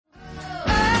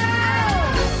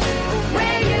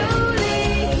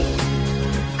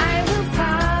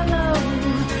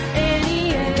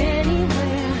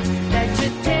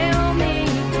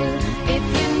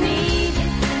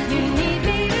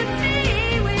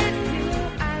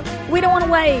We don't want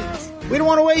to wait. We don't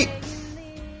want to wait.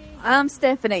 I'm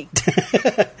Stephanie.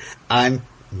 I'm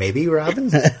maybe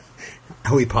Robin.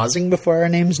 Are we pausing before our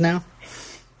names now?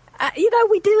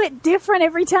 We do it different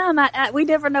every time. We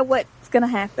never know what's going to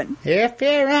happen. If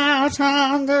you're out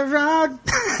on the road.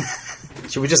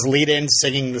 Should we just lead in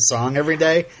singing the song every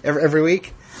day, every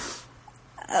week?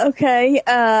 Okay. We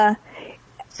got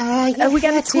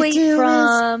a tweet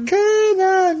from. Come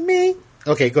on me.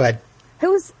 Okay, go ahead.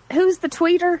 Who's the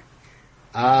tweeter?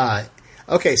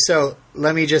 Okay, so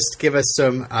let me just give us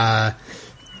some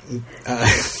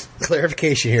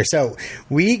clarification here. So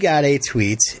we got a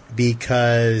tweet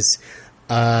because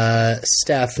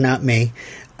Steph, not me,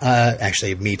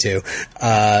 actually me too,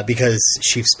 because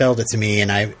she spelled it to me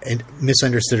and I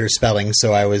misunderstood her spelling,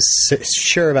 so I was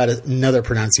sure about another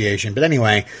pronunciation. But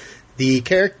anyway,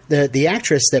 the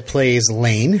actress that plays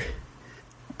Lane,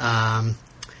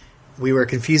 we were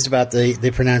confused about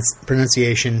the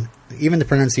pronunciation, even the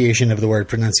pronunciation of the word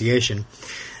pronunciation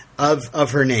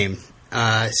of her name.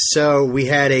 So we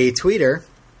had a tweeter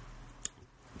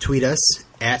tweet us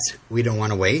at We Don't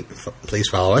Want to Wait. Please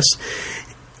follow us.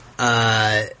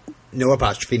 No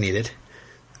apostrophe needed.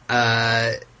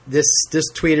 This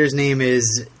tweeter's name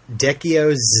is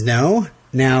Dekio Snow.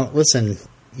 Now, listen,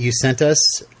 you sent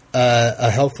us a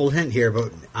helpful hint here,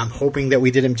 but I'm hoping that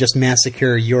we didn't just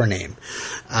massacre your name.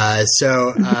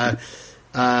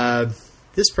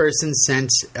 This person sent.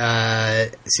 See, I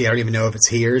don't even know if it's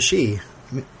he or she.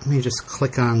 Let me just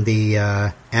click on the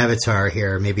avatar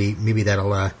here. Maybe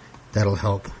that'll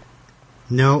help.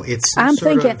 No, it's some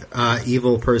sort of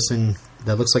evil person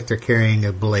that looks like they're carrying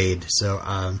a blade. So,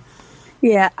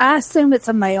 yeah, I assume it's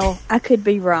a male. I could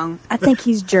be wrong. I think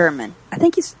he's German.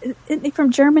 Isn't he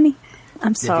from Germany?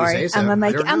 I'm sorry. So.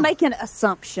 I'm making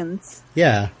assumptions.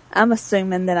 Yeah. I'm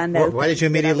assuming that I know. Why did you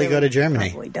immediately go to Germany?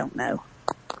 Probably don't know.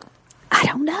 I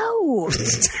don't know.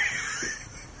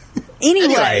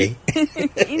 Anyway,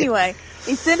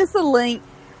 he sent us a link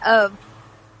of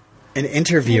an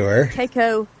interviewer,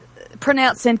 Keiko,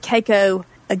 pronouncing Keiko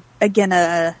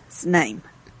Agena name.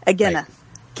 Agena. Right.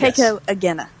 Keiko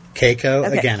Agena. Keiko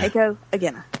Agena. Keiko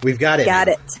Agena. We've got it. Got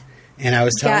now. it. And I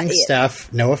was telling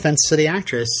Steph, no offense to the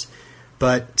actress,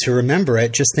 but to remember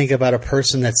it, just think about a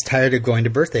person that's tired of going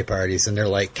to birthday parties and they're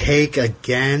like, cake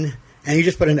again? And you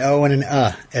just put an O and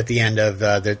an at the end of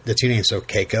the two names. So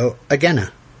Keiko Agena.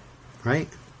 Right?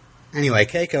 Anyway,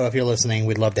 Keiko, if you're listening,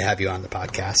 we'd love to have you on the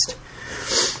podcast.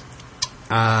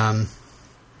 Hello.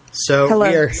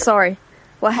 Sorry.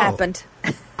 What happened?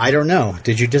 I don't know.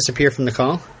 Did you disappear from the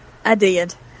call? I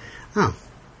did. Oh.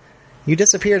 You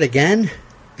disappeared again?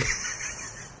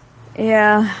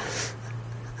 Yeah.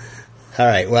 All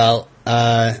right. Well,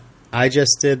 I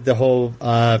just did the whole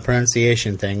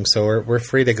pronunciation thing, so we're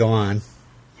free to go on.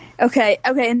 Okay,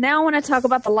 and now I want to talk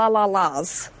about the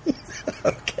la-la-las.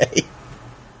 Okay.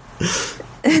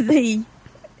 The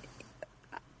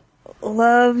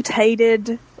loved,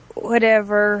 hated,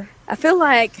 whatever. I feel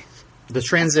like... The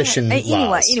transition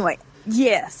laws. Anyway,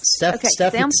 yes. Steph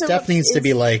needs to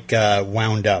be,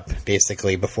 wound up,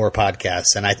 basically, before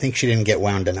podcasts, and I think she didn't get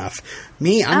wound enough.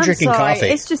 Me, I'm drinking coffee.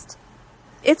 It's just...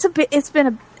 I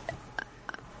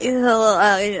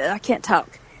can't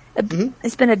talk.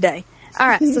 It's been a day. All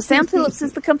right, so Sam Phillips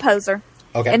is the composer.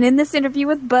 Okay. And in this interview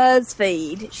with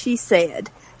BuzzFeed, she said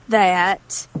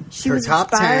that she was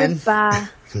inspired by...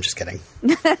 I'm just kidding.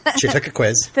 She took a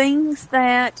quiz. Things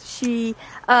that she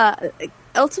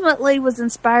ultimately was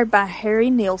inspired by Harry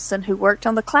Nilsson, who worked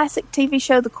on the classic TV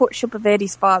show The Courtship of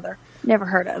Eddie's Father. Never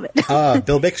heard of it.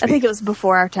 Bill Bixby. I think it was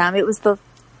before our time. It was the...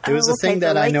 It was the thing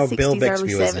that I know 60s, Bill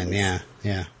Bixby was 70s. in.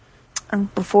 Yeah.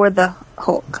 Before the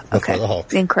Hulk. Before the Hulk.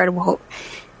 The Incredible Hulk.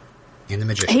 And the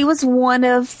Magician. He was one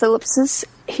of Phillips's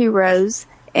heroes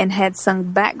and had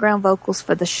sung background vocals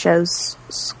for the show's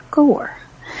score.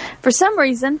 For some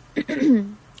reason,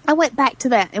 I went back to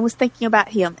that and was thinking about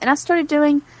him. And I started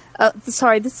doing...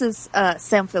 this is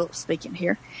Sam Phillips speaking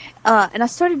here. And I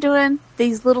started doing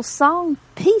these little song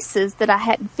pieces that I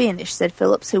hadn't finished, said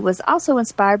Phillips, who was also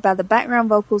inspired by the background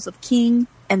vocals of King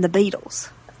and the Beatles.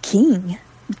 King?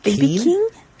 B.B. King?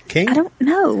 King? I don't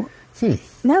know.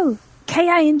 No.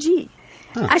 King.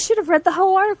 Huh. I should have read the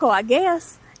whole article, I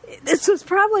guess. This was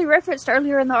probably referenced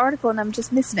earlier in the article, and I'm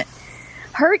just missing it.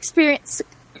 Her experience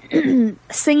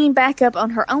singing backup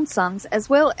on her own songs, as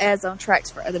well as on tracks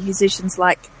for other musicians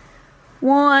like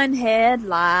One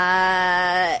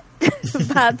Headlight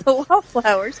by the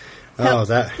Wallflowers. Oh,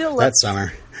 that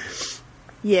summer.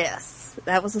 Yes,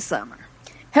 that was a summer.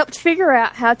 Helped figure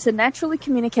out how to naturally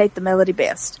communicate the melody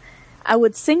best. I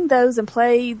would sing those and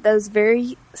play those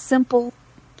very simple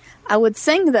I would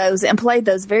sing those and play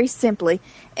those very simply,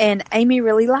 and Amy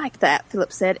really liked that,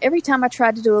 Philip said. Every time I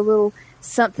tried to do a little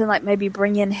something like maybe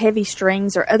bring in heavy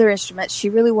strings or other instruments, she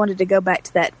really wanted to go back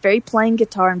to that very plain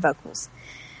guitar and vocals.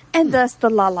 And thus the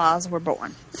La-Las were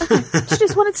born. Okay. She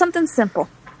just wanted something simple.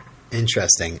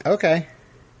 Interesting. Okay.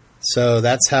 So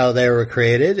that's how they were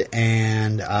created,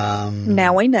 and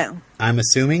now we know. I'm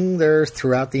assuming they're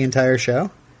throughout the entire show?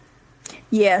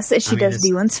 Yes, and she does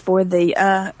viewings for the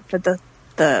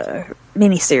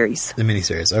miniseries. The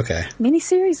miniseries, okay.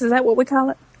 Miniseries, is that what we call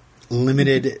it?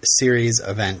 Limited series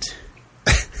event.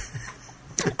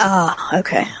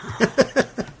 Okay.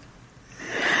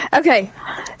 Okay,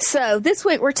 so this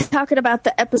week we're talking about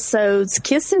the episodes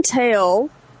Kiss and Tell,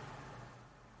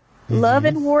 Love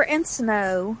and War and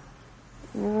Snow,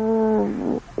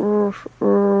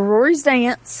 Rory's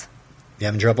Dance. You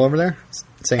having trouble over there?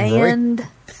 Saying and Rory?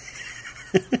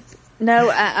 No,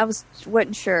 I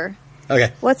wasn't sure.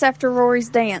 Okay. What's after Rory's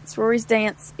Dance? Rory's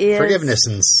Dance is Forgiveness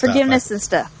and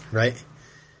stuff. Right?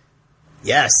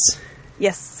 Yes.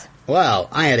 Yes. Well,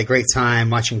 I had a great time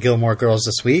watching Gilmore Girls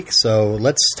this week, so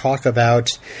let's talk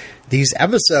about these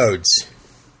episodes.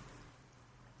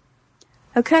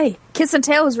 Okay. Kiss and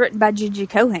Tell was written by Gigi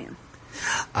Cohan.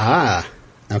 Ah,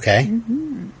 okay.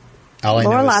 All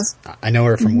I know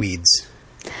her from Weeds.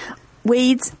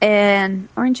 Weeds and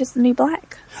Orange is the New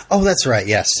Black. Oh, that's right,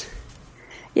 yes.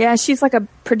 Yeah, she's like a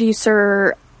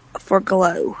producer for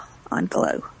Glow, on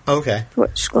Glow. Okay.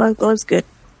 Watch Glow. Glow's good.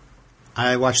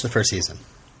 I watched the first season.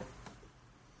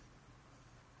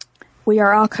 We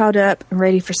are all caught up and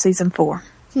ready for season 4.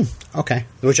 Okay.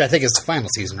 Which I think is the final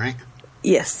season, right?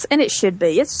 Yes, and it should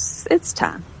be. It's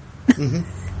time.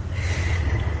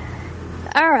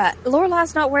 All right.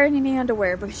 Lorelai's not wearing any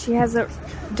underwear because she hasn't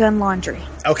done laundry.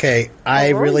 Okay, I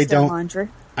really don't. Laundry.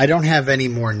 I don't have any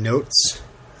more notes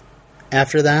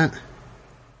after that.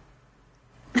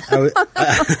 Because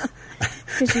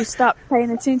you stopped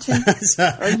paying attention,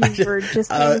 or you were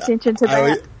just paying attention to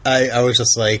that. I was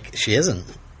just like, she isn't.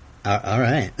 All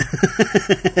right.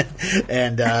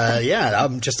 And yeah,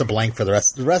 I'm just a blank for the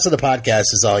rest. The rest of the podcast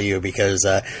is all you because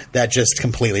that just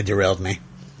completely derailed me.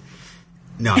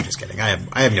 No, I'm just kidding. I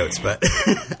have notes, but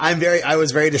I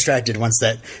was very distracted once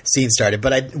that scene started.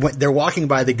 But they're walking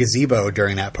by the gazebo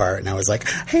during that part, and I was like,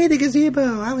 "Hey, the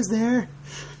gazebo! I was there."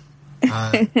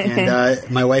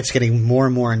 And my wife's getting more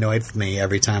and more annoyed with me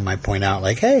every time I point out,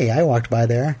 like, "Hey, I walked by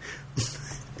there."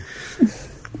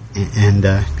 And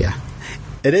yeah,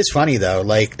 it is funny though.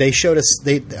 Like they showed us,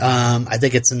 I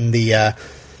think it's in the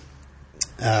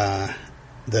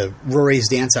Rory's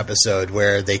Dance episode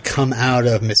where they come out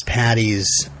of Miss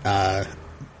Patty's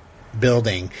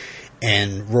building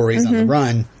and Rory's on the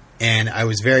run, and I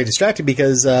was very distracted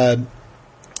because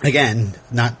again,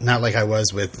 not like I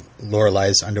was with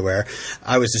Lorelai's underwear.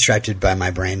 I was distracted by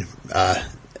my brain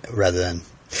rather than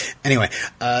anyway.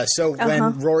 So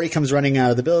when Rory comes running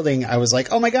out of the building, I was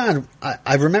like, "Oh my god,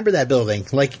 I remember that building!"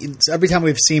 Like every time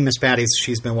we've seen Miss Patty's,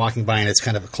 she's been walking by, and it's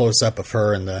kind of a close up of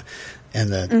her and the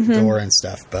door and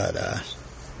stuff. But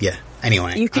yeah.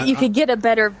 Anyway, you could get a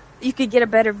better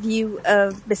view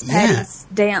of Miss Patty's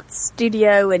dance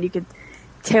studio, and you could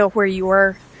tell where you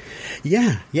were.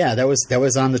 Yeah. That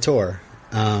was on the tour.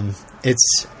 I'm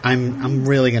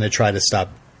really going to try to stop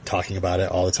talking about it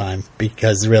all the time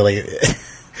because really,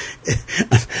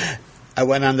 I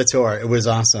went on the tour. It was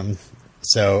awesome.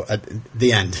 So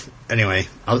the end. Anyway,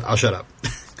 I'll shut up.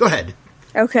 Go ahead.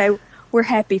 Okay, we're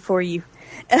happy for you.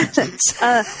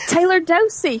 Taylor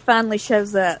Dosey finally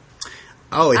shows up.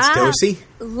 Oh, it's Dosey?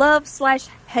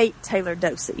 Love/hate Taylor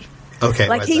Dosey. Okay.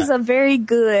 Like he's a very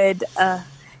good,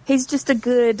 he's just a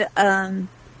good, not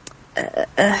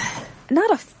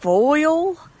a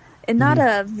foil and not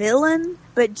a villain,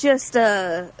 but just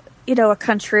a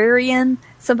contrarian,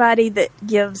 somebody that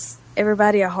gives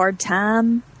everybody a hard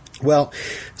time. Well,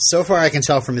 so far I can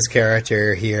tell from his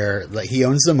character here, like he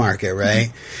owns the market,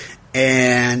 right?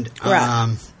 And,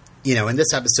 in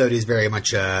this episode, he's very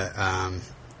much a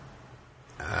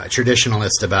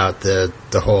traditionalist about the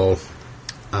whole,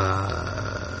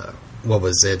 what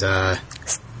was it?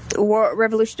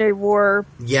 Revolutionary War.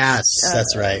 Yes,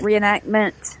 that's right.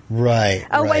 Reenactment. Right.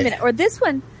 Oh, right. Wait a minute. Or this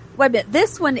one. Wait a minute.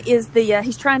 This one is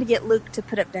he's trying to get Luke to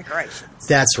put up decorations.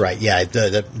 That's right. Yeah,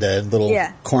 the little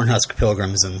Cornhusk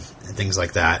pilgrims and things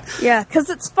like that. Yeah, because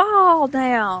it's fall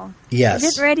now. Yes.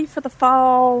 Get ready for the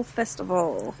fall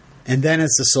festival. And then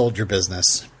it's the soldier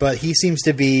business. But he seems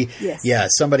to be,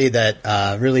 somebody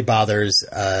that really bothers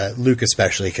Luke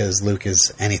especially because Luke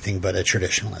is anything but a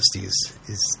traditionalist.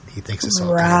 He thinks it's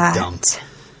all kind of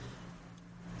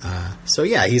dumb. So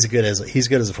yeah, he's good as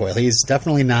a foil. He's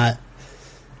definitely not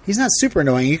he's not super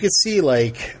annoying. You could see,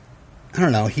 like, I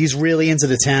don't know, he's really into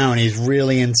the town. He's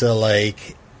really into,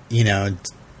 like, you know,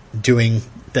 doing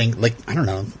things, like, I don't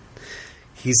know.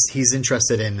 He's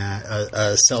interested in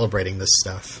celebrating this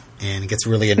stuff, and it gets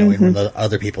really annoying when the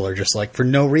other people are just, like, for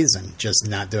no reason, just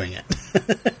not doing it.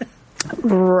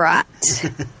 Right.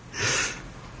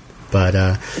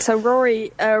 But so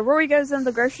Rory goes in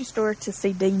the grocery store to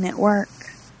see Dean at work.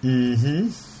 Mm-hmm.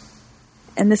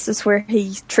 And this is where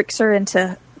he tricks her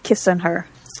into kissing her.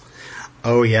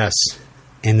 Oh, yes.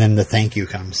 And then the thank you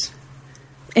comes.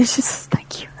 And she says,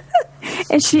 thank you.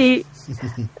 And she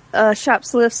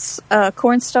shoplifts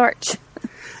cornstarch.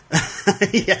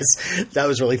 Yes, that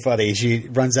was really funny. She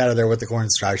runs out of there with the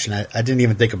cornstarch, and I didn't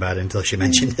even think about it until she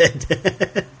mentioned it.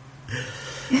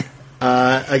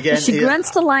 Again, and she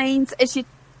grunts to Lanes, and she...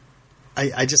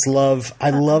 I just love...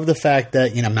 I love the fact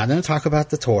that, you know, I'm not going to talk about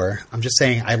the tour. I'm just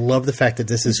saying I love the fact that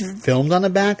this is filmed on a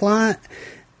back lot,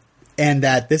 and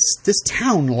that this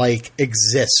town, like,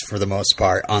 exists for the most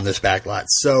part on this back lot.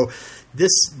 So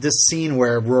this scene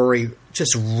where Rory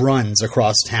just runs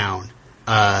across town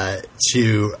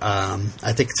to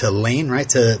I think to Lane, right,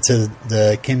 to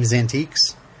the Kim's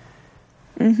Antiques.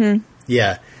 Mm-hmm.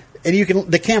 Yeah, and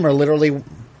the camera literally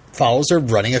follows her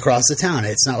running across the town.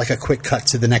 It's not like a quick cut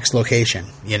to the next location.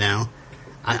 You know,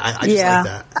 I just like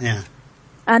that. Yeah,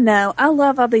 I know. I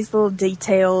love all these little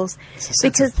details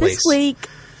because this week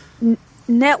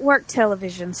network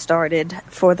television started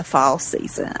for the fall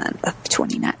season of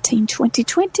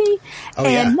 2019-2020,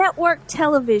 and network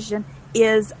television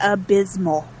is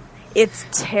abysmal. It's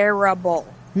terrible.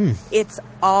 It's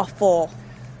awful.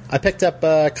 I picked up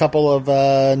a couple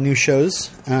of new shows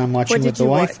I'm watching with the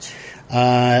wife.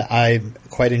 I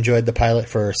quite enjoyed the pilot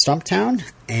for Stumptown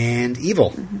and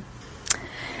Evil.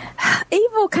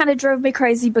 Evil kind of drove me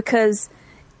crazy because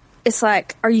it's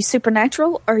like, are you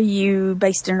supernatural or are you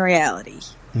based in reality?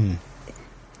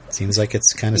 Seems like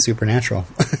it's kind of supernatural.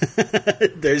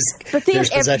 there's but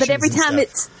every time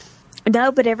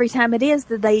but every time it is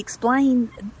that they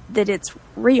explain that it's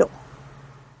real.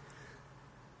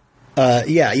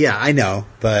 Yeah, I know,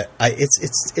 but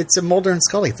it's a Mulder and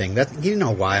Scully thing. That, you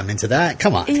know why I'm into that.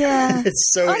 Come on, yeah.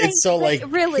 it's so like,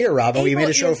 really, here, Robin, we made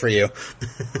a show for you.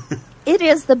 It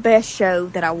is the best show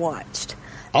that I watched.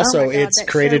 Also, it's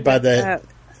created by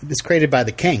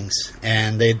the Kings,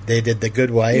 and they did The Good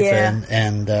Wife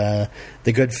and The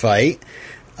Good Fight,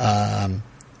 and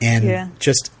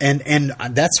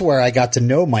that's where I got to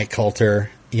know Mike Coulter.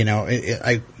 You know,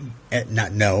 I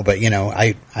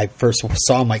first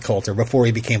saw Mike Coulter before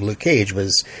he became Luke Cage,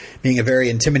 was being a very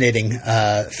intimidating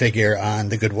figure on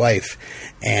The Good Wife,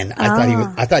 and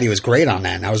I thought he was great on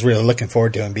that. And I was really looking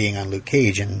forward to him being on Luke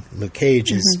Cage. And Luke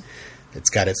Cage it's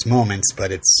got its moments,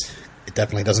 but it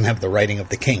definitely doesn't have the writing of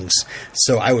the Kings.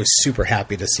 So I was super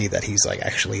happy to see that he's like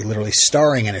actually literally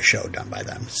starring in a show done by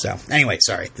them. So anyway,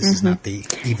 sorry, this is not the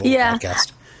Evil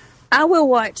podcast. I will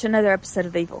watch another episode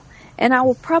of Evil. And I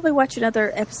will probably watch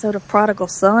another episode of Prodigal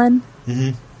Son.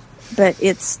 But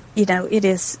it's,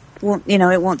 it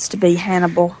wants to be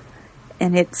Hannibal,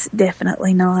 and it's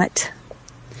definitely not.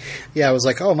 Yeah, I was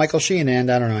like, oh, Michael Sheen, and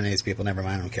I don't know any of these people. Never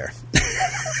mind, I don't care.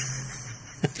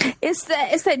 It's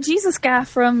that Jesus guy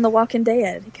from The Walking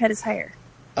Dead. He cut his hair.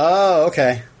 Oh,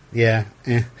 okay. Yeah.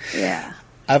 Yeah.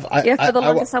 For the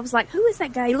longest, I was like, who is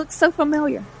that guy? He looks so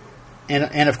familiar.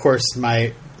 And of course,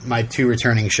 my two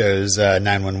returning shows,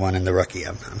 911 and The Rookie,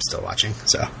 I'm still watching.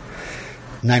 So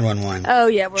 911. Oh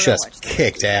yeah, we're just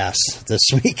kicked ass this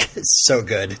week. It's so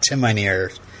good. Tim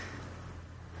Minear,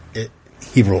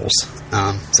 he rules.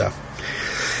 So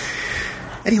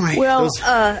anyway, well,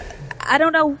 I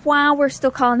don't know why we're still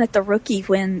calling it The Rookie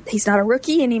when he's not a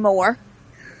rookie anymore.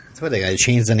 So what, they got to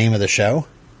change the name of the show?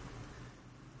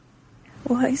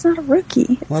 Well, he's not a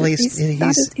rookie. Well,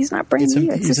 he's not brand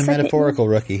new. He's a metaphorical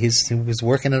rookie. He was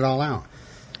working it all out.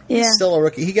 Yeah. He's still a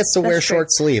rookie. He gets to wear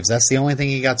short sleeves. That's the only thing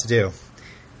he got to do.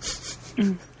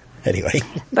 Anyway.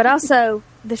 But also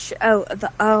the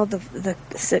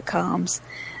sitcoms.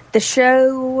 The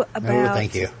show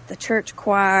about the church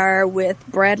choir with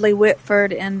Bradley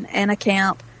Whitford and Anna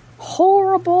Camp.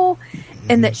 Horrible.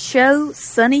 And that show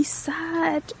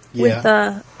Sunnyside with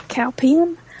Cal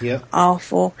Penn. Yep.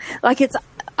 Awful. Like, it's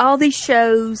all these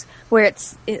shows where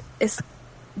it's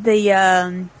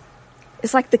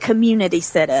like the Community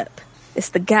setup. It's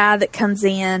the guy that comes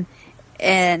in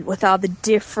and with all the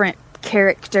different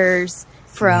characters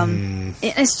from.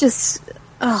 It's just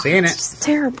it's just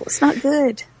terrible. It's not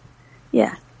good.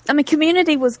 Yeah, I mean,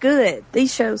 Community was good.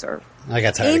 These shows are. I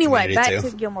got tired. Anyway, back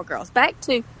to Gilmore Girls. Back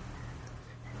to.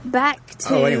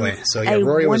 Oh, anyway, so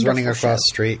Rory was running across the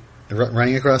street.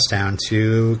 running across town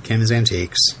to Kim's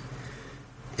Antiques.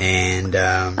 And,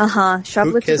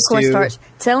 shoplifting the cornstarch.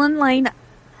 Telling Lane,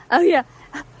 oh yeah,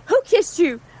 who kissed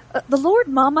you? The Lord,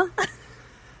 Mama.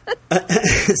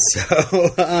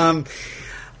 So,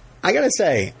 I gotta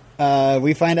say,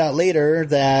 we find out later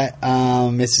that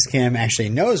Mrs. Kim actually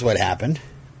knows what happened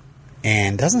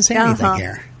and doesn't say anything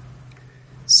here.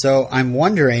 So I'm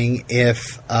wondering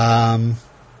if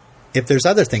there's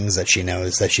other things that she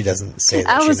knows that she doesn't say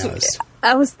that she knows.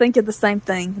 I was thinking the same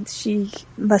thing. She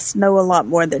must know a lot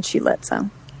more than she lets on.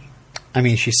 I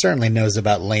mean, she certainly knows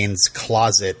about Lane's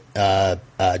closet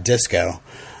disco.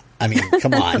 I mean,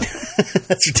 come on.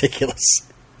 That's ridiculous.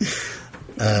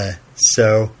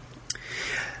 So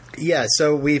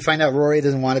we find out Rory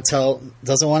doesn't want to tell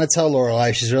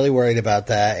Lorelai. She's really worried about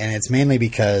that, and it's mainly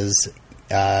because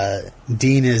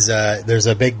Dean is there's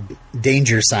a big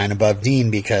danger sign above Dean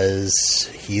because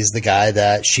he's the guy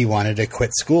that she wanted to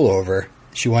quit school over.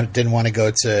 She didn't want to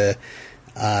go to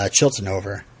Chilton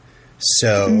over.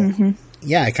 So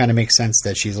yeah, it kind of makes sense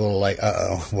that she's a little like,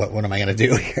 what am I going to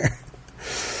do here?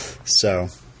 So.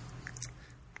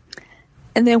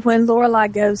 And then when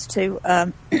Lorelai goes to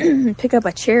pick up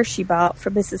a chair she bought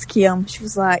for Mrs. Kim, she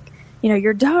was like,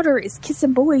 your daughter is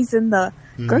kissing boys in the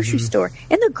grocery store.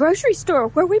 In the grocery store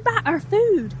where we buy our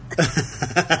food.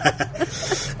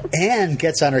 And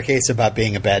gets on her case about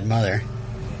being a bad mother.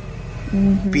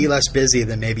 Be less busy,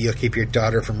 then maybe you'll keep your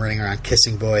daughter from running around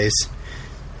kissing boys.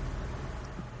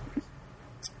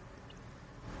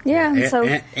 Yeah,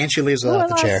 and she leaves without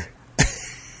the chair.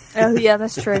 Oh, yeah,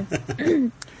 that's true.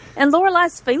 And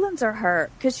Lorelai's feelings are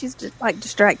hurt because she's just,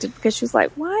 distracted because she's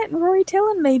like, why isn't Rory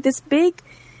telling me this big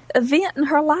event in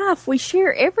her life? We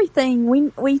share everything.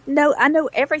 We know. I know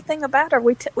everything about her.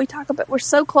 We talk about. We're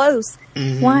so close.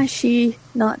 Why is she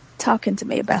not talking to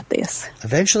me about this?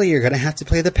 Eventually, you're going to have to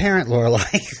play the parent,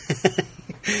 Lorelai.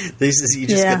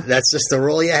 That's just the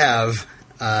role you have.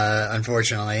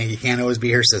 Unfortunately, you can't always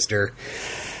be her sister.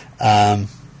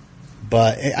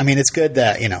 But I mean, it's good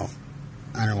that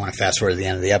I don't want to fast forward to the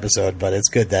end of the episode, but it's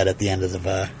good that at the end of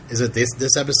is it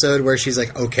this episode where she's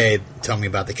like, okay, tell me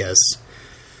about the kiss.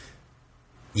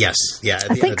 Yes. Yeah. At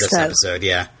the end of this episode.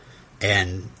 Yeah.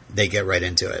 And they get right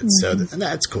into it. So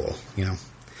that's cool,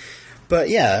 but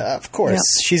yeah, of course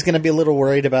she's going to be a little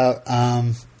worried about,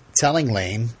 telling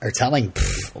Lane or telling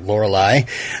Lorelai,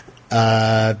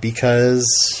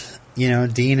 because,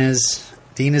 Dean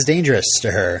is dangerous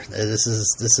to her. This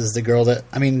is the girl that,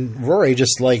 Rory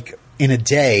just in a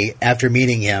day after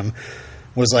meeting him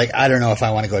was like, I don't know if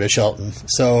I want to go to Chilton.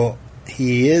 So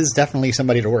he is definitely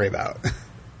somebody to worry about.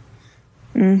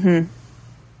 I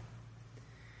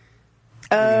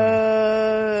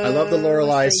love the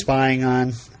Lorelai spying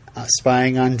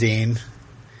on Dean.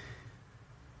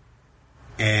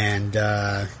 And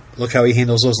look how he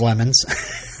handles those lemons.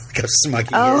 Look how smug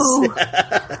he is.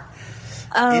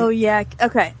 Yeah.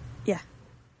 Okay. Yeah.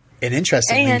 And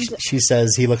interestingly, she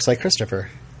says he looks like Christopher.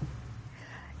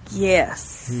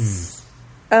 Yes.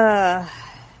 And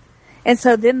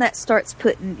so then that starts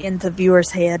putting in the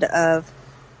viewer's head of,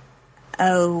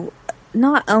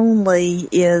 not only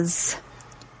is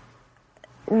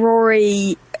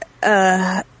Rory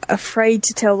afraid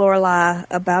to tell Lorelai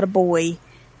about a boy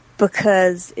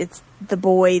because it's the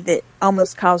boy that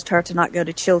almost caused her to not go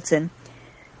to Chilton.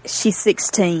 She's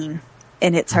 16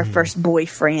 and it's her first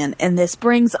boyfriend, and this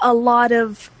brings a lot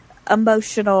of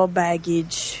emotional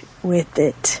baggage with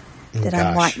it. That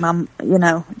I'm like,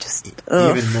 just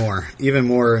ugh. even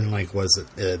more in was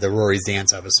it the Rory's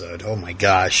Dance episode? Oh my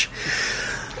gosh!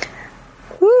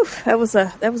 Woo, that was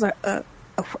a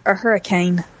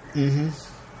hurricane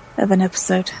of an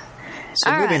episode.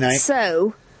 So movie night.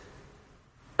 So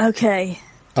okay.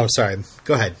 Oh, sorry.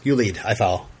 Go ahead. You lead. I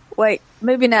follow. Wait,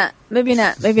 maybe not.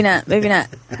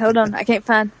 Hold on, I can't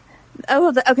find.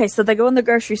 Okay. So they go in the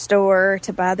grocery store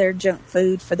to buy their junk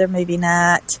food for their movie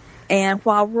night. And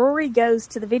while Rory goes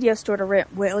to the video store to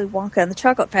rent Willy Wonka and the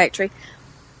Chocolate Factory,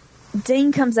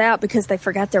 Dean comes out because they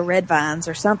forgot their red vines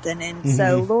or something. And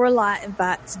so Lorelai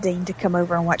invites Dean to come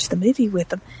over and watch the movie with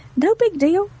them. No big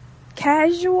deal.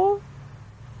 Casual.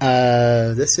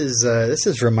 This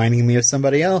is reminding me of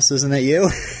somebody else, isn't it you?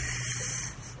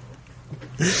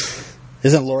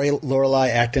 Isn't Lorelai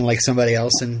acting like somebody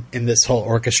else in this whole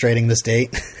orchestrating this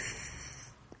date?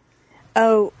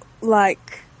 Oh,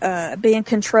 being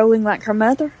controlling like her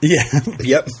mother? Yeah.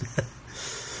 Yep.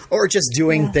 Or just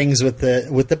doing things with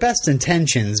the best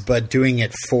intentions, but doing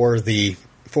it for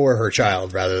her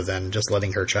child rather than just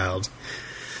letting her child,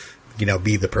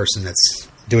 be the person that's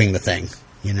doing the thing,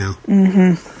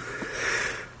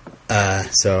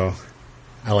 So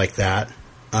I like that.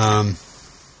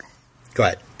 Go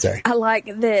ahead. Sorry. I like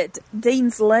that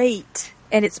Dean's late,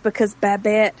 and it's because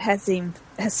Babette has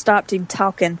stopped him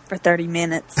talking for 30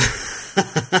 minutes.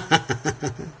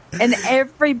 And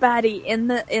everybody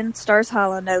in Stars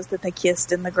Hollow knows that they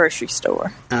kissed in the grocery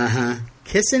store.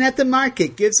 Kissing at the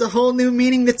market gives a whole new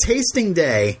meaning to tasting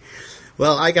day.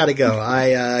 Well, I gotta go.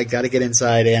 I gotta get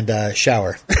inside and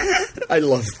shower. I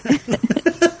love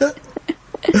that.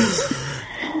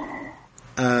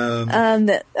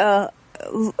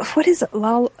 What is it?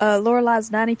 Lorelei's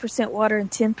 90% water and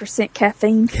 10%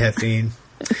 caffeine. Caffeine.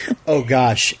 Oh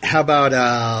gosh, how about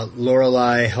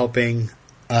Lorelai helping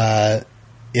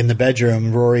in the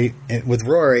bedroom with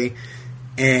Rory,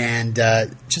 and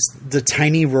just the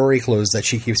tiny Rory clothes that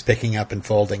she keeps picking up and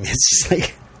folding. It's just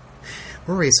like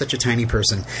Rory is such a tiny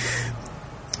person.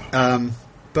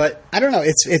 But I don't know.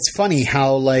 It's funny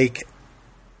how like.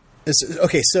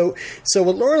 Okay, so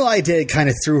what Lorelai did kind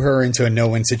of threw her into a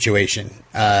no-win situation.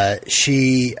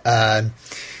 She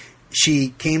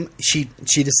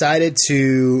decided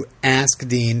to ask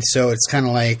Dean. So it's kind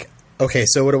of like, okay,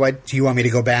 so do you want me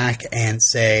to go back and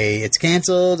say it's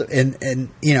canceled? And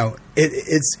you know,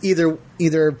 it's either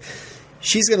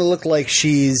she's going to look like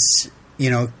she's,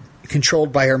 you know,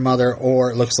 controlled by her mother,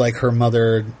 or it looks like her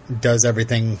mother does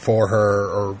everything for her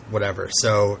or whatever.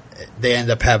 So they end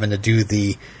up having to do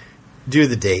the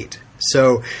date.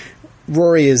 So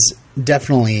Rory is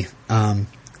definitely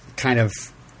kind of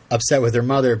upset with her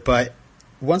mother, but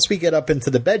once we get up into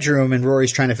the bedroom and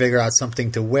Rory's trying to figure out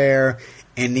something to wear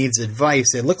and needs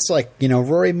advice, it looks like, you know,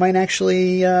 Rory might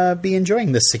actually be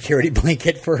enjoying this security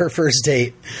blanket for her first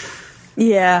date.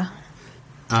 Yeah.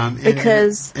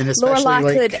 Because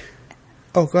Lorelai could...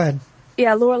 Oh, go ahead.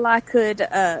 Yeah, Lorelai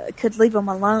could leave them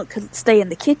alone, could stay in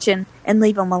the kitchen and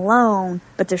leave them alone,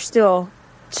 but they're still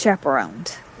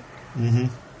chaperoned. Mm-hmm.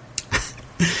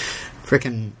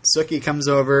 Frickin' Sookie comes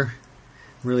over.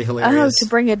 Really hilarious. Oh, to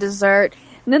bring a dessert.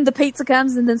 And then the pizza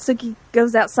comes, and then Sookie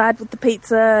goes outside with the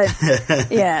pizza.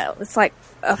 And, yeah, it's like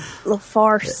a little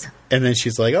farce. And then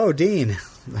she's like, "Oh, Dean.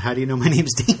 How do you know my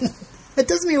name's Dean?"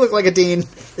 Doesn't he look like a Dean?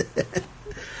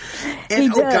 And, he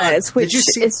does, which is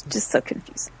just so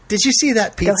confusing. Did you see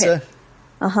that pizza?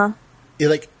 Uh-huh.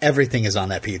 Like, everything is on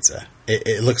that pizza.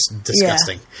 It looks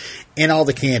disgusting. Yeah. And all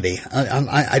the candy.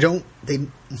 I don't...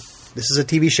 This is a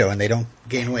TV show, and they don't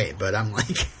gain weight, but I'm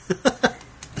like...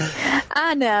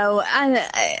 I know.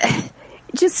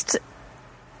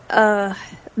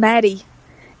 Maddie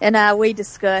and I, we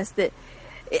discussed that,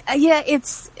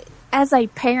 it's... As a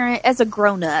parent, as a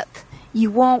grown-up, you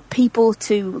want people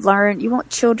to learn... You want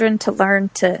children to learn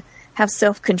to have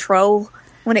self-control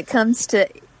when it comes to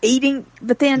eating,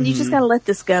 but then you just got to let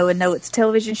this go and know it's a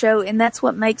television show, and that's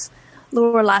what makes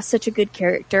Lorelai such a good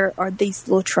character, are these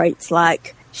little traits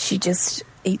like she just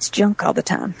eats junk all the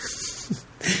time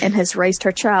and has raised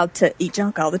her child to eat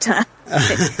junk all the time.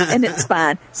 And it's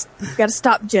fine. You've got to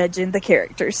stop judging the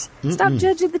characters. Stop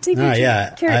judging the TV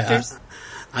characters.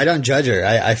 I don't judge her.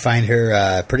 I find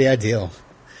her pretty ideal.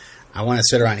 I want to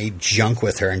sit around and eat junk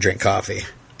with her and drink coffee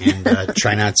and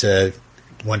try not to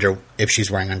wonder if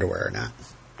she's wearing underwear or not.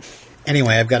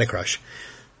 Anyway, I've got a crush.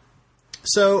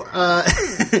 So,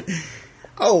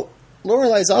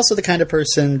 Lorelai's also the kind of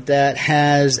person that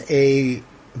has a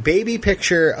baby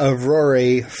picture of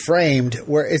Rory framed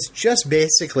where it's just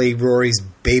basically Rory's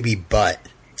baby butt.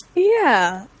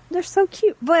 Yeah, they're so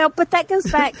cute. Well, but that goes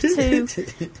back to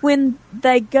when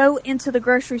they go into the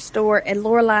grocery store and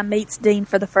Lorelai meets Dean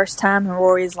for the first time, and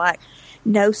Rory's like,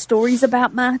 no stories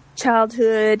about my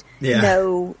childhood,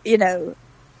 no,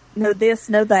 no this,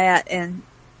 no that, and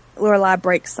Lorelai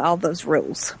breaks all those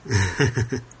rules.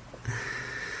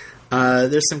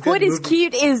 There's some good What is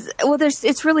cute is,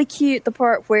 it's really cute, the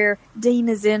part where Dean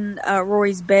is in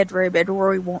Rory's bedroom and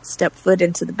Rory won't step foot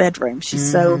into the bedroom.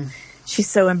 She's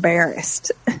so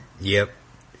embarrassed. Yep.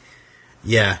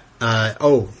 Yeah.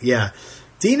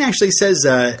 Dean actually says,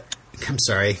 I'm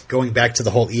sorry, going back to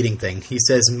the whole eating thing, he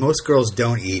says, most girls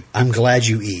don't eat. I'm glad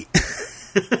you eat.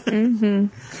 Mm-hmm.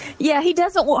 Yeah, he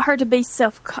doesn't want her to be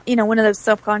one of those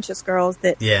self-conscious girls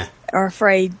that are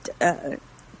afraid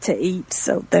to eat,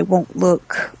 so they won't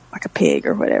look like a pig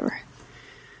or whatever.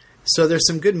 So there's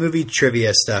some good movie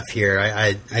trivia stuff here.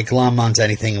 I glom onto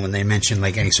anything when they mention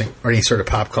like any sort of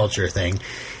pop culture thing.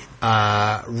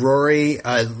 Lorelai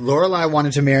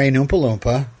wanted to marry an Oompa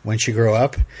Loompa when she grew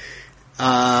up.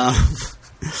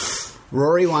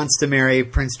 Rory wants to marry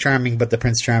Prince Charming, but the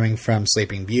Prince Charming from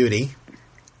Sleeping Beauty.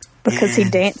 Because he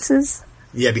dances?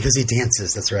 Yeah, because he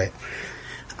dances, that's right.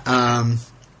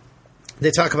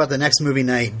 They talk about the next movie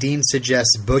night. Dean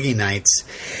suggests Boogie Nights.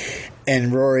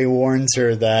 And Rory warns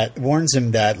him that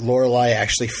Lorelai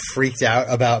actually freaked out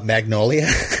about Magnolia.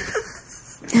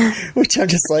 Which I'm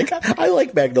just like, I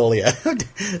like Magnolia.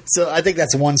 So I think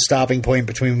that's one stopping point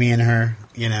between me and her,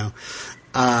 you know.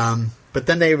 But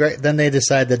then they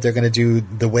decide that they're going to do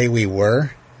The Way We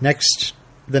Were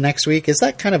the next week. Is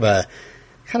that kind of a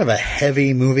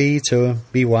heavy movie to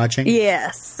be watching?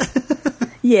 Yes.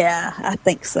 Yeah, I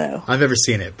think so. I've never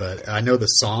seen it, but I know the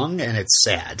song, and it's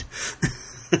sad.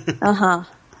 Uh-huh.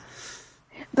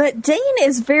 But Dean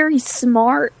is very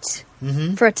smart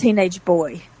for a teenage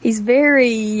boy. He's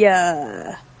very,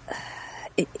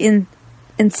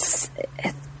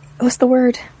 what's the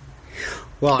word?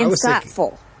 Well,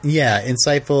 insightful.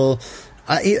 Insightful.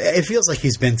 It feels like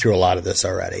he's been through a lot of this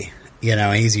already. You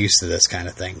know, he's used to this kind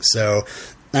of thing. So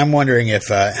I'm wondering if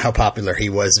how popular he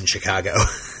was in Chicago.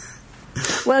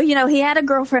 Well, you know, he had a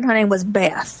girlfriend. Her name was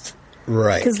Beth.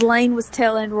 Right. Because Lane was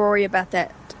telling Rory about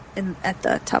that at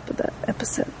the top of the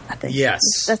episode, I think. Yes.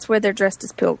 That's where they're dressed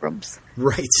as pilgrims.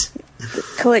 Right.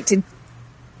 Collecting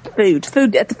food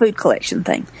at the food collection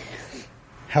thing.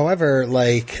 However,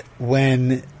 like,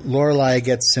 when Lorelai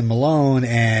gets him alone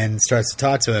and starts to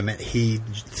talk to him, he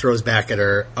throws back at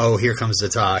her, "Oh, here comes the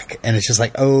talk." And it's just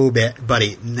like, "Oh,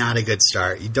 buddy, not a good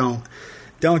start. You don't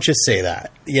just say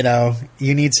that. You know,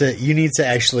 you need to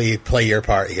actually play your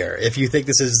part here. If you think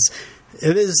this is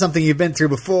something you've been through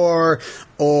before,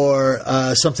 or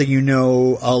something you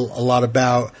know a lot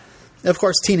about, of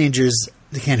course, teenagers,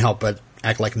 they can't help but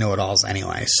act like know-it-alls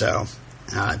anyway, so...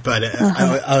 I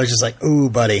was just like, "Ooh,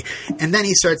 buddy!" And then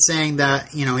he starts saying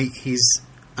that, you know, he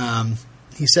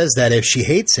says that if she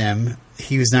hates him,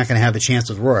 he was not going to have a chance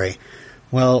with Rory.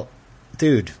 Well,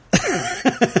 dude,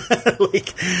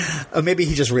 like, maybe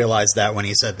he just realized that when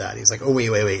he said that. He's like, "Oh, wait,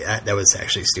 that was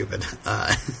actually stupid."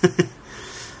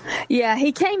 Yeah,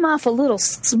 he came off a little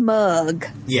smug.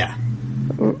 Yeah,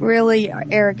 really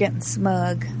arrogant and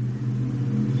smug.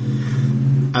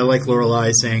 I like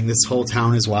Lorelai saying, "This whole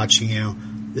town is watching you.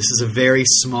 This is a very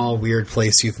small, weird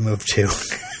place you've moved to."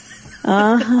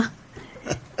 Uh-huh.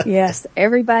 Yes,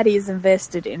 everybody is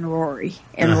invested in Rory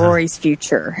and Rory's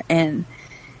future. And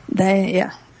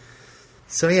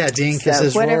So, yeah, Dean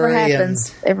kisses whatever Rory. Whatever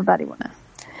happens, everybody will know.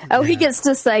 Oh, he gets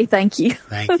to say thank you.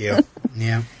 Thank you.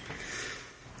 Yeah.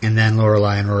 And then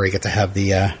Lorelai and Rory get to have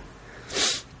the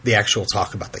actual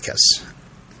talk about the kiss.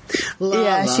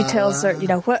 She tells her, you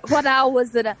know, what aisle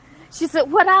was it? She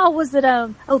said, "What aisle was it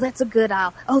on?" "Oh, that's a good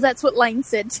aisle." "Oh, that's what Lane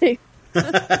said too."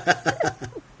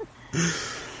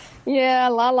 Yeah,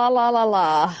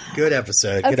 la. Good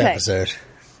episode. Good Okay. episode.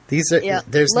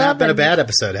 There's not been a bad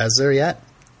episode, has there yet?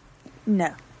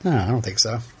 No. No, I don't think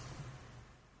so.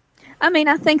 I mean,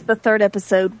 I think the third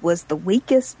episode was the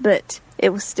weakest, but it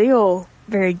was still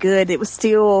very good. It was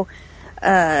still,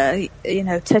 you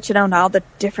know, touching on all the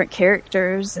different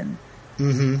characters and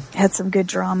had some good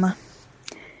drama.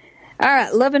 All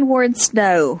right, Leavenworth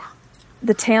Snow.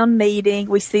 The town meeting.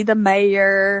 We see the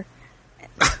mayor.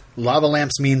 Lava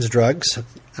lamps means drugs,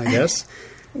 I guess.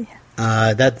 Yeah.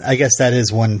 I guess that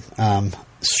is one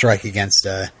strike against.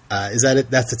 Is that it?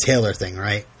 That's a Taylor thing,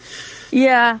 right?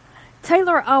 Yeah.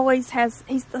 Taylor always has.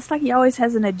 It's like he always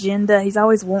has an agenda. He's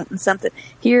always wanting something.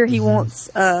 Here he wants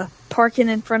parking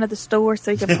in front of the store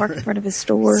so he can park in front of his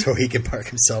store. So he can park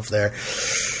himself there.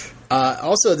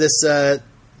 Also,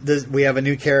 we have a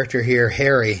new character here,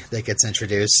 Harry, that gets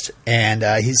introduced, and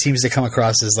he seems to come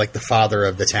across as like the father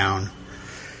of the town.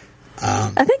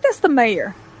 I think that's the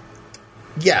mayor.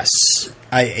 Yes,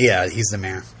 he's the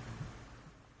mayor.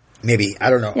 Maybe, I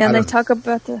don't know. Yeah, and they talk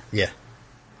about the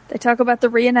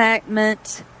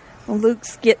reenactment.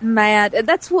 Luke's getting mad.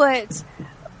 That's what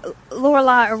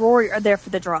Lorelai and Rory are there for,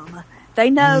 the drama. They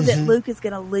know that Luke is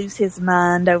going to lose his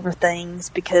mind over things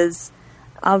because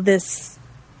of this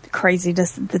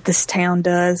craziness that this town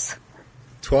does.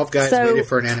 12 guys waited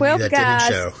for an enemy that didn't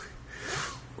show.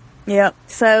 Yep.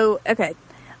 So, okay.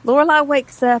 Lorelai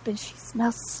wakes up and she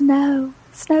smells snow.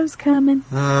 Snow's coming.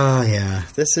 Oh, yeah.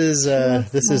 This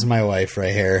is my wife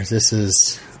right here. This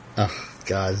is, oh,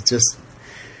 God, just...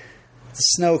 The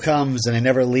snow comes and it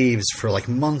never leaves for like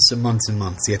months and months and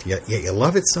months. Yet you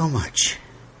love it so much.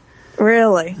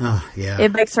 Really? Oh, yeah.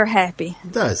 It makes her happy.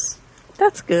 It does.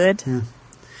 That's good. Yeah.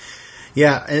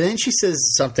 Yeah, and then she says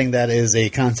something that is a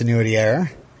continuity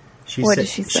error. What did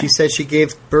she say? She said she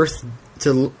gave birth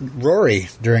to Rory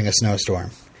during a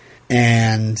snowstorm.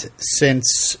 And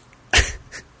since...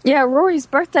 Yeah, Rory's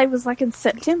birthday was like in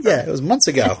September. Yeah, it was months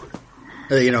ago.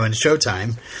 In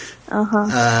Showtime.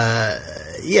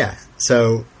 Yeah,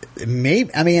 so maybe...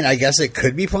 I mean, I guess it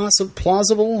could be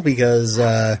plausible because...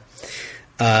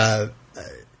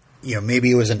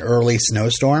 maybe it was an early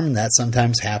snowstorm. That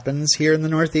sometimes happens here in the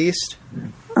Northeast.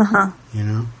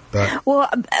 But well,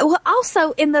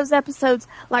 also in those episodes,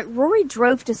 like Rory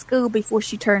drove to school before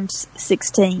she turned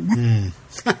 16.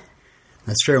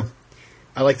 That's true.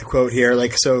 I like the quote here.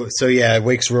 Like, so yeah, it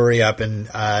wakes Rory up, and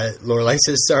Lorelai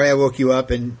says, "Sorry, I woke you up,"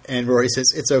 and Rory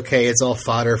says, "It's okay. It's all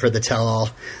fodder for the tell-all."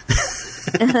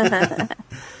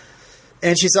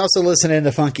 And she's also listening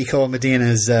to Funky Cole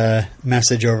Medina's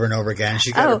message over and over again.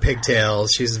 She's got her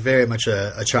pigtails. She's very much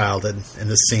a child in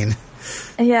this scene.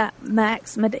 Yeah,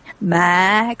 Max Medina.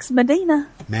 Max. Medina.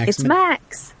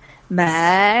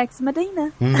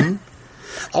 Mm-hmm.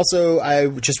 Also, I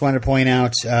just wanted to point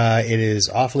out it is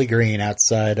awfully green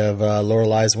outside of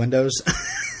Lorelai's windows.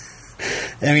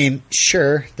 I mean,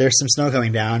 sure, there's some snow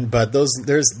coming down, but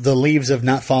the leaves have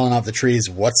not fallen off the trees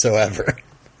whatsoever.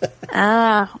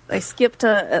 They skipped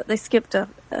a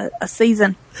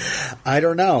season. I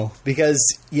don't know,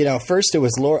 because first it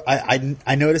was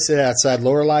I noticed it outside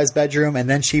Lorelai's bedroom, and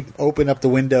then she opened up the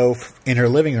window in her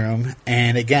living room,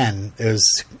 and again it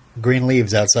was green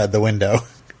leaves outside the window.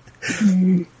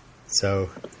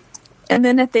 So, and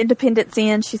then at the Independence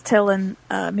Inn, she's telling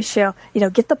Michelle,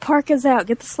 get the parkas out,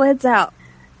 get the sleds out.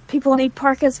 People need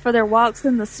parkas for their walks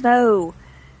in the snow.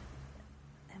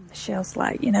 Michelle's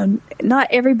like, not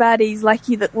everybody's like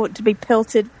you that want to be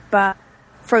pelted by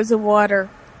frozen water.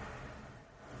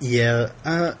 Yeah,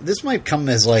 this might come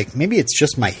as maybe it's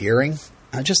just my hearing.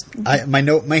 My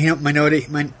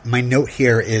note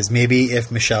here is maybe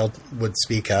if Michelle would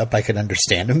speak up, I could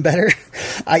understand him better.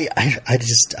 I'm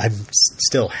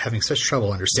still having such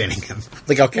trouble understanding him.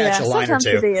 Like, I'll catch a line or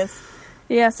two. Sometimes it is.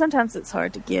 Yeah, sometimes it's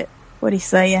hard to get what he's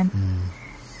saying.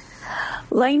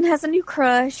 Lane has a new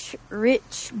crush,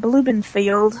 Rich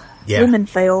Blumenfeld. Yeah.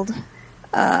 Blumenfeld.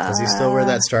 Does he still wear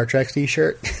that Star Trek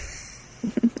t-shirt?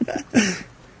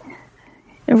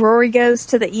 And Rory goes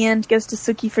to the end, goes to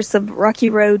Sookie for some Rocky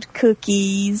Road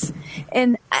cookies.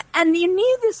 And you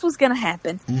knew this was going to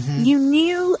happen. Mm-hmm. You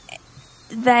knew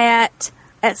that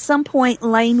at some point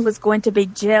Lane was going to be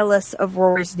jealous of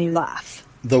Rory's new life.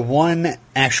 The one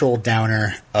actual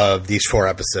downer of these 4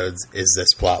 episodes is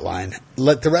this plot line.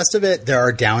 The rest of it, there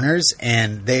are downers,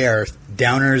 and they are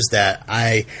downers that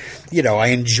I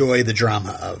enjoy the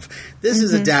drama of. This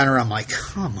is a downer. I'm like,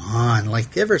 come on,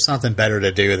 give her something better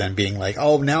to do than being like,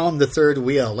 oh, now I'm the third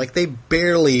wheel. They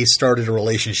barely started a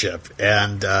relationship,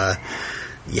 and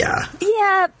yeah.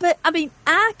 Yeah, but I mean,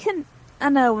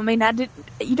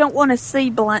 you don't want to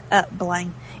see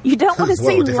Blaine. You don't want to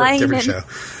see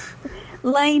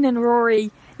Lane and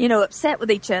Rory, upset with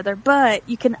each other, but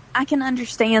I can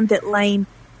understand that Lane,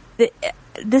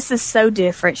 this is so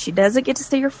different. She doesn't get to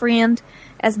see her friend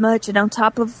as much, and on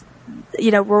top of,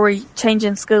 Rory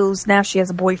changing schools, now she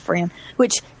has a boyfriend,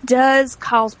 which does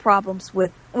cause problems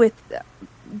with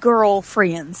girl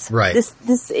friends. Right. It's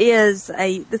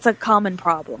a common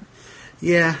problem.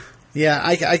 Yeah. Yeah,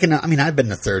 I can. I mean, I've been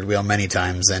the third wheel many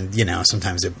times, and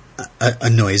sometimes it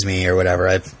annoys me or whatever.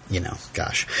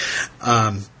 Gosh.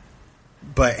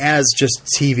 But as just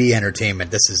TV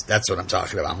entertainment, that's what I'm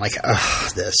talking about. I'm like,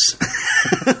 this.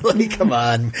 Come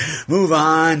on, move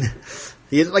on.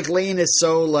 Lane is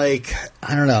so I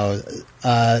don't know,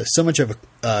 so much of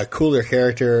a cooler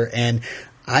character, and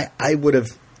I would have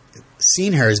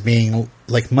seen her as being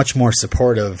much more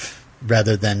supportive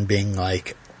rather than being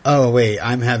like, oh wait,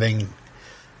 I'm having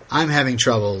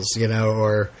troubles,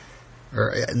 or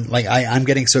I'm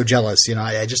getting so jealous,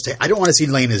 I don't want to see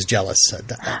Lane as jealous.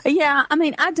 Yeah, I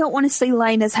mean, I don't want to see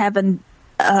Lane as having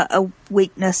a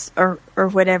weakness or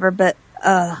whatever, but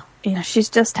she's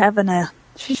just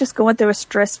going through a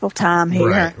stressful time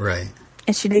here, right,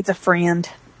 and she needs a friend.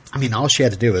 I mean, all she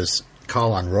had to do was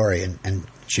call on Rory, and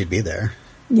she'd be there.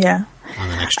 Yeah. On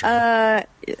the next train.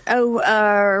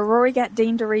 Rory got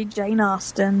Dean to read Jane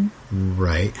Austen.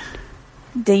 Right.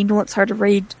 Dean wants her to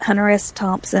read Hunter S.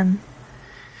 Thompson.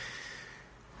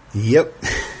 Yep.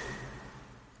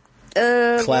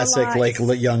 Classic,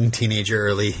 young teenager,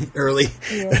 early,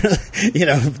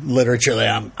 yeah. Literature.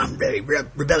 I'm very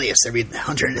rebellious. I read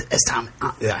Hunter S. Thompson.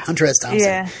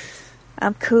 Yeah.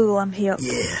 I'm cool. I'm hip.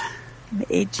 Yeah. I'm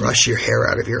edgy. Brush your hair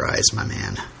out of your eyes, my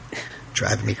man.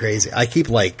 Driving me crazy. I keep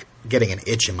getting an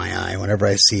itch in my eye whenever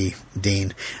I see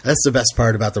Dean. That's the best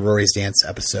part about the Rory's Dance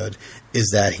episode, is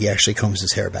that he actually combs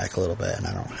his hair back a little bit, and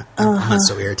I'm not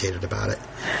so irritated about it.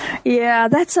 Yeah,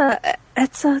 that's a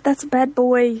bad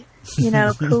boy,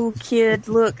 cool kid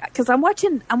look. Because I'm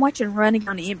watching Running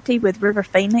on Empty with River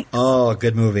Phoenix. Oh,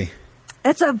 good movie.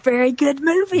 That's a very good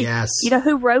movie. Yes. You know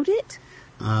who wrote it?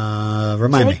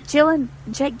 Remind me.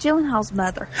 Jake Gyllenhaal's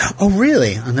mother. Oh,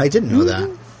 really? I didn't know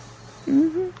that.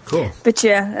 Cool. But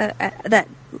yeah, that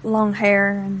long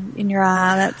hair in your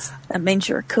eye, that means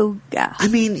you're a cool guy. I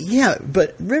mean, yeah,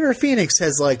 but River Phoenix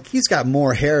has, like, he's got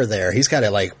more hair there. He's got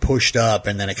it, like, pushed up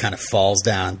and then it kind of falls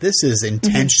down. This is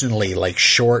intentionally, like,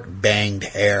 short, banged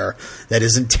hair that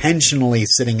is intentionally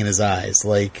sitting in his eyes.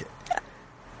 Like,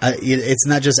 it's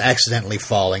not just accidentally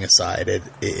falling aside.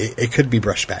 It could be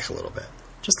brushed back a little bit.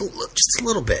 Just a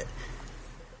little bit.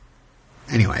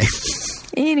 Anyway,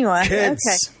 Kids.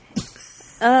 Okay.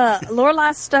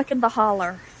 Lorelai's stuck in the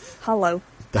hollow.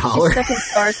 The holler? She's stuck in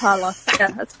Stars Hollow. Yeah,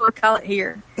 that's what we call it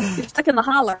here. You're stuck in the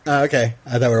holler. Okay.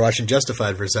 I thought we were watching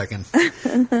Justified for a second.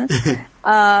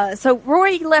 So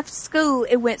Rory left school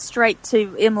and went straight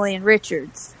to Emily and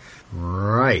Richard's.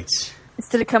 Right.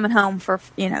 Instead of coming home for,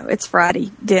 it's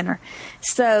Friday dinner.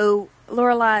 So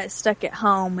Lorelai is stuck at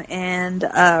home, and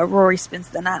Rory spends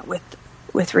the night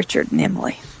with Richard and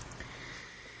Emily.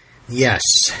 Yes.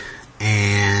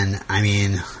 And, I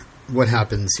mean, what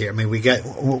happens here? I mean, we get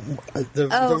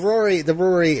the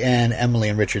Rory and Emily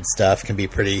and Richard stuff can be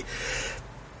pretty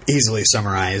easily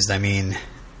summarized. I mean,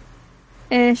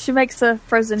 she makes a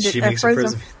frozen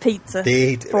pizza.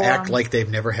 They act like they've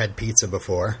never had pizza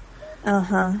before.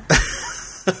 Emily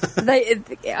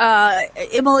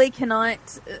cannot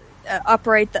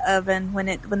operate the oven when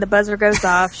the buzzer goes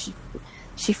off.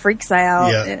 She freaks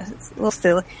out. Yeah. It's a little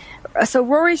silly. So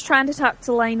Rory's trying to talk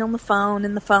to Lane on the phone,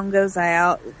 and the phone goes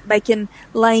out, making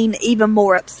Lane even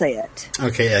more upset.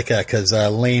 Okay, because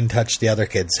Lane touched the other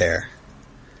kid's hair.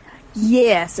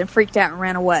 Yes, and freaked out and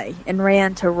ran away, and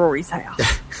ran to Rory's house.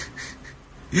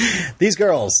 These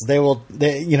girls,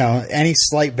 any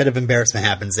slight bit of embarrassment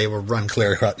happens, they will run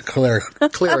clear across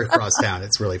town.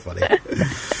 It's really funny.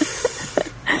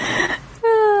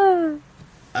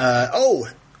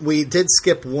 We did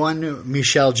skip one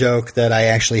Michelle joke that I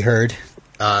actually heard,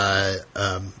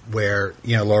 where,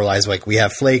 Lorelai's like, we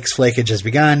have flakes, flakage has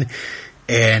begun,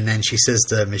 and then she says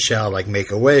to Michelle, like,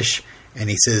 make a wish, and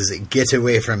he says, get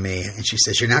away from me, and she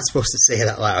says, you're not supposed to say it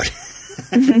out loud.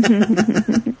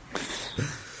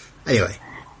 Anyway.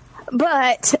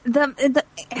 But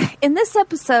in this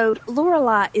episode,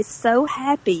 Lorelai is so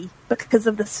happy because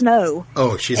of the snow.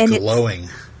 Oh, she's glowing.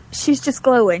 She's just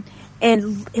glowing.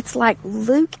 And it's like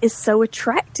Luke is so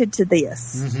attracted to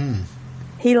this. Mm-hmm.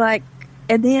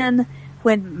 And then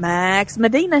when Max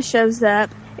Medina shows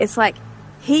up, it's like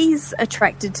he's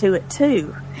attracted to it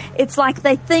too. It's like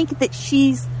they think that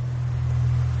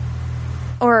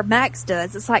or Max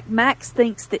does. It's like Max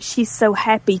thinks that she's so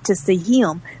happy to see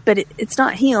him, but it's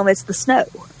not him, it's the snow.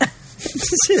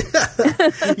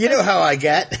 You know how I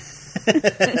get.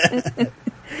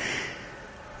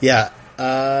 Yeah.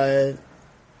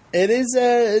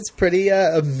 It's pretty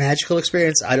a magical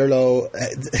experience. I don't know.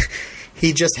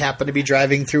 He just happened to be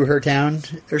driving through her town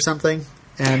or something.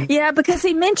 And yeah, because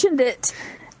he mentioned it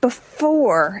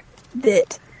before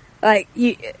that,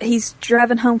 he's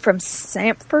driving home from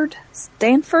Stanford,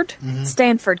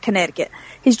 Connecticut.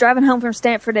 He's driving home from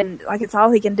Stanford, and it's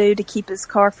all he can do to keep his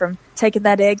car from taking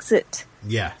that exit.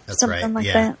 Yeah, that's something right. Something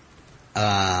like that.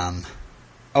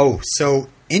 that. So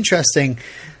interesting.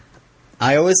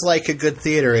 I always like a good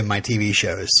theater in my TV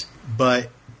shows,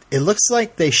 but it looks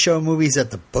like they show movies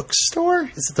at the bookstore.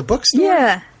 Is it the bookstore?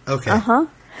 Yeah. Okay.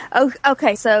 Oh,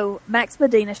 okay. So Max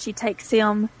Medina, she takes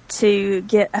him to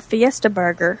get a Fiesta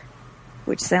burger,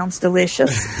 which sounds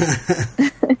delicious.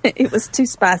 It was too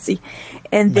spicy,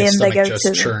 and then they go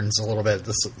just churns a little bit.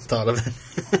 Just thought of it.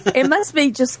 It must be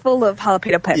just full of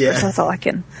jalapeno peppers. Yeah. That's all I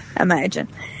can imagine.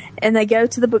 And they go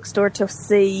to the bookstore to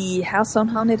see House on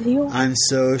Haunted Hill. I'm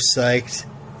so psyched.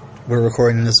 We're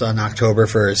recording this on October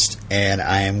 1st, and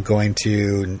I am going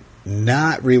to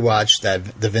not rewatch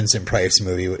the Vincent Price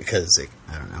movie because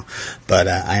I don't know. But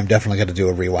I am definitely going to do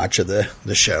a rewatch of the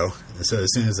show. So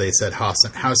as soon as they said House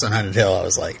on Haunted Hill, I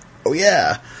was like, oh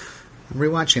yeah, I'm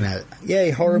rewatching that.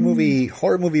 Yay, horror movie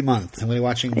month. I'm going to be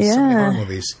watching so many horror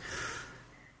movies.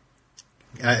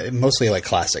 Mostly like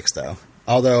classics though.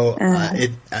 Although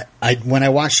when I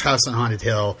watched House on Haunted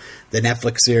Hill, the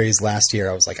Netflix series last year,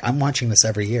 I was like, I'm watching this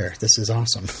every year. This is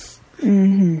awesome.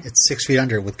 Mm-hmm. It's 6 Feet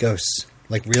Under with ghosts,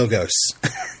 like real ghosts.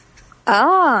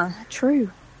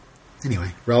 True.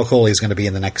 Anyway, Raul Coley is going to be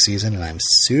in the next season, and I'm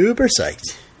super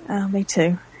psyched. Oh, me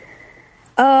too.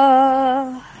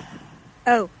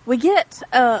 We get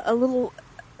a little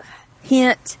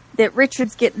hint that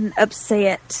Richard's getting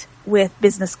upset with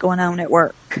business going on at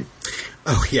work.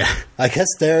 Oh, yeah. I guess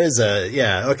there is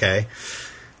okay.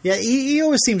 Yeah, he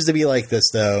always seems to be like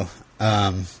this, though.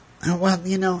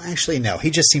 Actually, no. He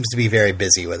just seems to be very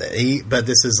busy with it. But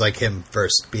this is like him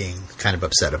first being kind of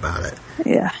upset about it.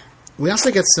 Yeah. We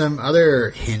also get some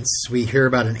other hints. We hear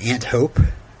about an Aunt Hope.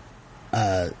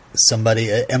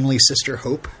 Emily's sister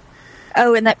Hope.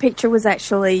 Oh, and that picture was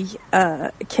actually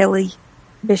Kelly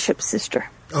Bishop's sister.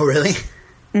 Oh, really?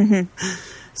 Mm-hmm.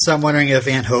 So I'm wondering if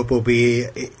Aunt Hope will be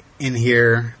in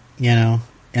here, in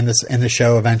the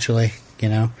show eventually.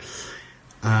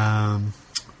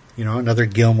 Another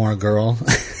Gilmore girl,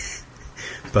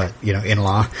 but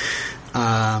in-law.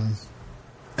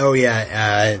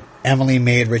 Emily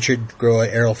made Richard grow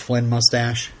an Errol Flynn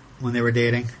mustache when they were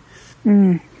dating.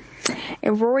 Mm.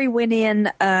 And Rory went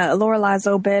in Lorelai's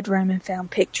old bedroom and found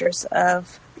pictures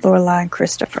of Lorelai and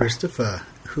Christopher. Christopher,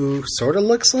 who sort of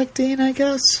looks like Dean, I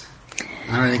guess.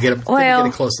 I don't really didn't get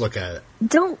a close look at it.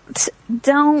 Don't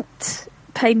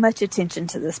pay much attention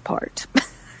to this part.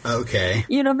 Okay.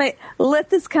 Let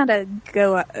this kind of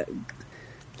go.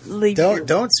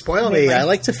 Don't spoil me. I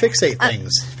like to fixate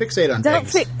things. Fixate on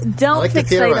things. Don't like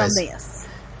fixate on this.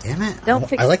 Damn it!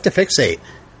 I like to fixate.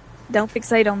 Don't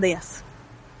fixate on this.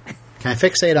 Can I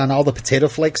fixate on all the potato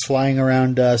flakes flying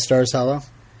around Stars Hollow?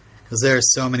 Because there are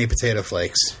so many potato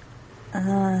flakes.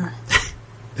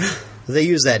 They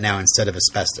use that now instead of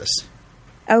asbestos.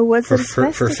 Oh, what's it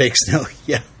for fake snow?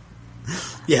 Yeah.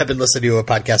 Yeah, I've been listening to a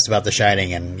podcast about The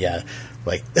Shining, and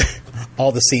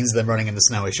all the scenes of them running in the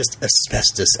snow is just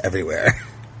asbestos everywhere.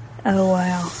 Oh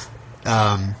wow!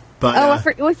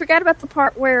 We forgot about the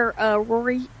part where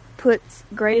Rory puts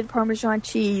grated Parmesan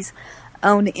cheese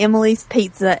on Emily's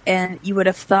pizza, and you would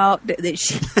have thought that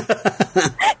she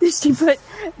that she put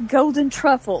golden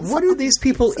truffles. What do these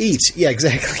people eat? Yeah,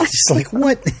 exactly. Just like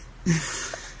what?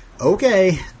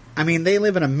 Okay, I mean they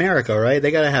live in America, right?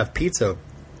 They got to have pizza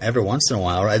every once in a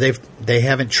while, right? They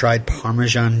haven't tried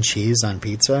Parmesan cheese on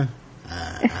pizza.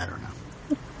 I don't know.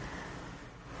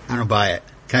 I don't buy it.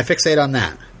 Can I fixate on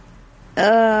that?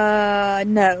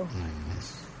 No.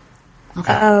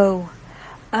 Okay.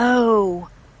 Oh.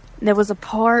 There was a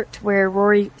part where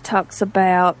Rory talks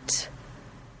about.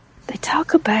 They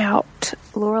talk about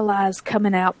Lorelai's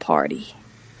coming out party.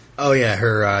 Oh yeah,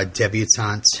 her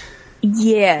debutante.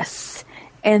 Yes.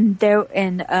 And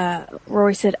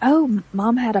Rory said, "Oh,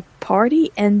 Mom had a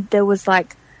party," and there was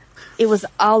it was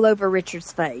all over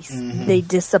Richard's face. Mm-hmm. The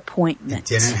disappointment. It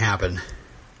didn't happen.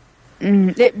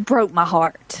 It broke my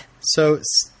heart. So,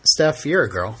 Steph, you're a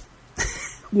girl.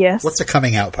 Yes. What's a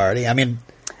coming out party? I mean,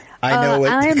 I know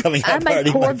what the coming out party I'm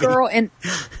a poor might girl, and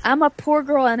I'm a poor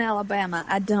girl in Alabama.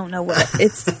 I don't know what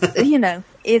it's.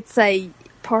 It's a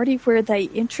party where they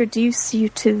introduce you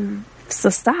to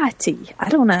society. I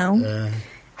don't know.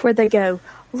 Where they go,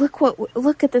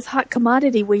 look at this hot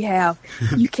commodity we have.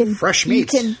 You can fresh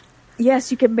meat.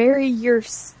 You can marry your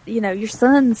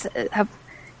sons.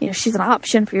 She's an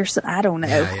option for your son. I don't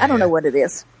know. I don't know what it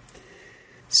is.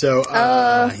 So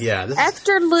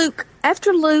after Luke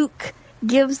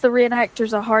gives the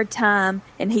reenactors a hard time,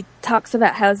 and he talks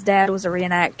about how his dad was a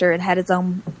reenactor and had his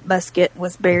own musket,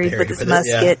 was buried with his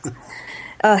musket.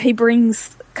 He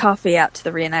brings coffee out to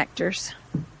the reenactors.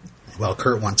 Well,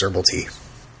 Kurt wants herbal tea.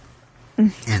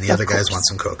 And the other guys want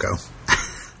some cocoa.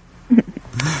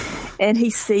 And he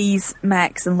sees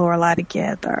Max and Lorelai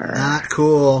together. Not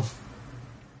cool.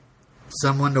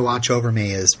 Someone to Watch Over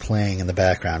Me is playing in the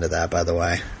background of that, by the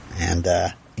way. And,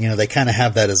 they kind of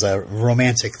have that as a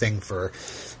romantic thing for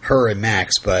her and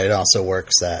Max, but it also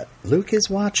works that Luke is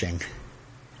watching.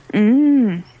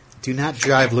 Do not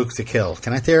drive Luke to kill.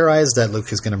 Can I theorize that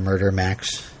Luke is going to murder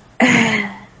Max?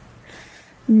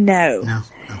 No.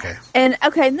 Okay. And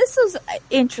this was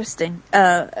interesting,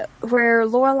 where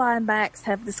Lorelai and Max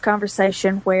have this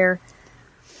conversation where,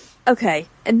 and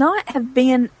not ever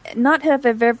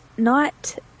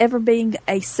being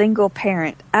a single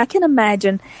parent, I can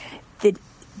imagine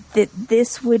that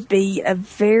this would be a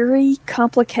very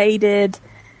complicated,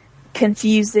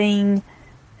 confusing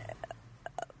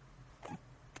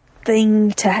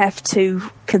thing to have to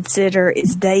consider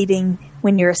is dating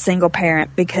when you're a single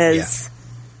parent because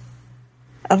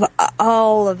of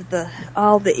all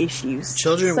the issues.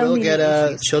 Children will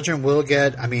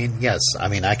get. I mean, yes. I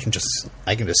mean, I can just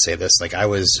say this. Like I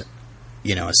was,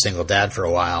 a single dad for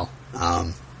a while.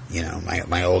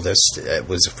 My oldest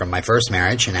was from my first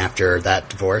marriage, and after that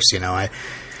divorce, I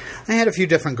had a few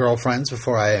different girlfriends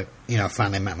before I,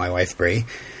 finally met my wife Bree.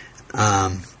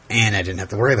 And I didn't have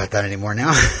to worry about that anymore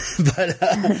now.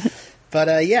 But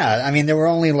I mean, there were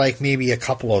only maybe a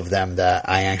couple of them that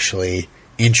I actually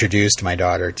introduced my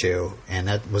daughter to, and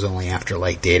that was only after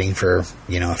dating for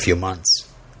a few months.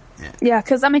 Yeah,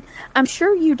 because I mean, I'm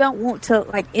sure you don't want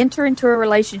to enter into a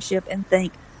relationship and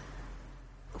think,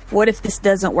 what if this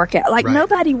doesn't work out?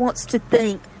 Nobody wants to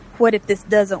think, what if this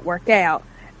doesn't work out?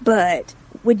 But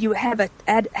when you have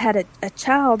had a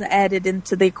child added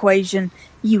into the equation,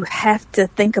 you have to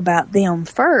think about them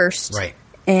first, right?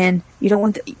 And you don't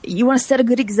want you want to set a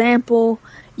good example.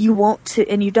 You want to,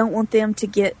 and you don't want them to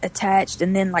get attached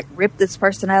and then like rip this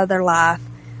person out of their life.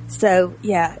 So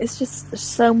yeah, it's just there's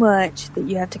so much that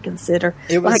you have to consider.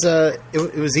 It was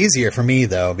it was easier for me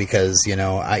though because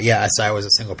I was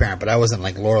a single parent, but I wasn't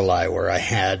like Lorelai where I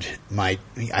had my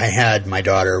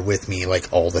daughter with me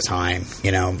like all the time.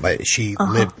 But she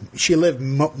lived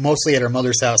mostly at her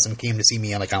mother's house and came to see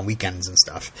me like on weekends and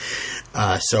stuff.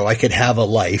 So I could have a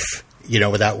life,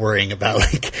 without worrying about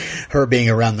like her being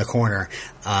around the corner.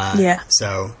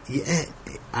 So yeah.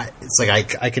 It's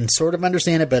like I can sort of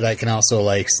understand it, but I can also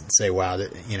like say, wow,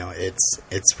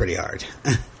 it's pretty hard.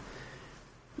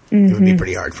 It would be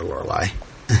pretty hard for Lorelai.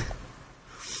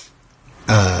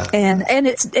 And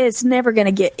it's never going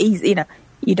to get easy.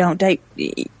 You don't date.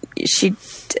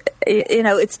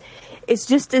 It's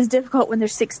just as difficult when they're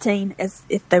 16 as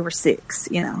if they were 6.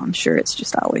 I'm sure it's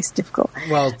just always difficult.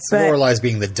 Well, Lorelai's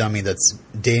being the dummy that's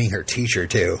dating her teacher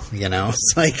too.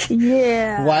 It's like,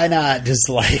 yeah, why not just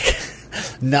like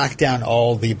knock down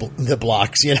all the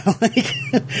blocks, so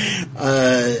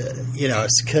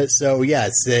yeah,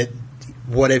 it's that.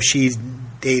 What if she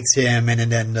dates him and it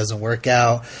then doesn't work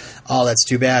out? Oh, that's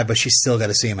too bad. But she's still got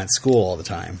to see him at school all the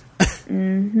time.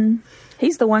 Mm-hmm.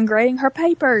 He's the one grading her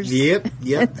papers. Yep.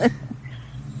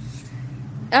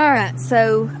 All right,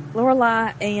 so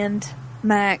Lorelai and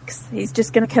Max. He's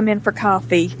just going to come in for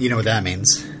coffee. You know what that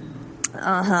means?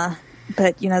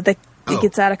 But it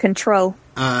gets out of control.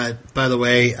 By the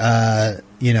way,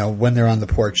 when they're on the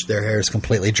porch, their hair is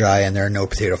completely dry and there are no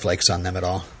potato flakes on them at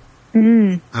all.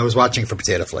 I was watching for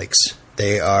potato flakes.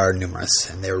 They are numerous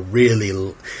and they're really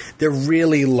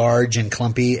large and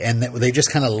clumpy, and they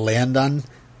just kind of land on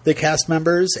the cast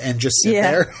members and just sit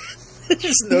there.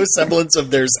 There's no semblance of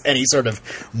there's any sort of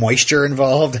moisture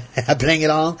involved happening at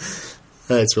all.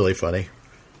 It's really funny.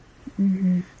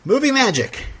 Mm-hmm. Movie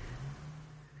magic.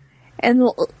 And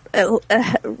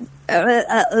Lorelai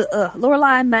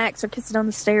and Max are kissing on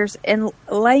the stairs, and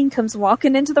Elaine comes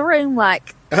walking into the room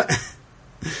like,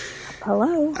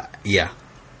 hello. Yeah.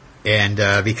 And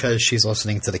because she's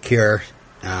listening to The Cure,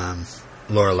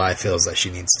 Lorelai feels that she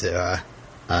needs to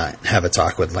have a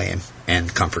talk with Lane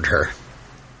and comfort her.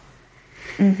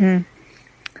 Mm-hmm.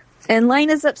 And Lane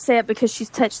is upset because she's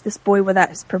touched this boy without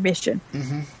his permission.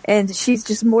 Mm-hmm. And she's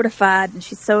just mortified and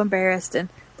she's so embarrassed. And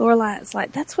Lorelai is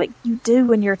like, that's what you do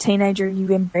when you're a teenager.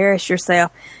 You embarrass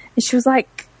yourself. And she was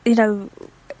like,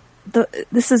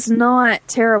 this is not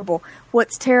terrible.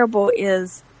 What's terrible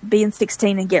is being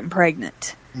 16 and getting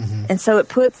pregnant. Mm-hmm. And so it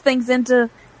puts things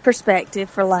into perspective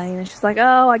for Lane. And she's like,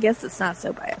 oh, I guess it's not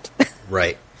so bad.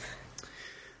 Right.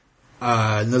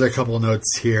 Another couple of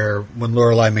notes here. When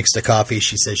Lorelai makes the coffee,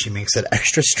 she says she makes it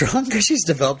extra strong because she's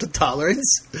developed a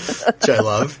tolerance, which I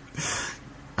love.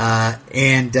 At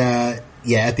the end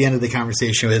of the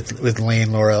conversation with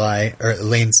Lane,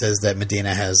 Lane says that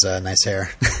Medina has nice hair.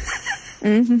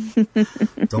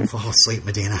 Mm-hmm. Don't fall asleep,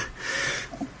 Medina.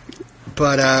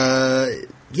 But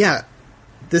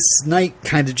this night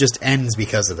kind of just ends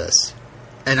because of this,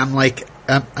 and I'm like,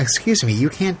 excuse me, you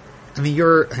can't. I mean,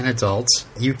 you're an adult.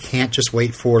 You can't just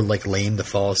wait for like Lane to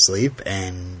fall asleep,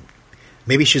 and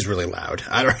maybe she's really loud.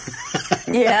 I don't.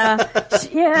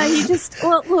 Yeah. You just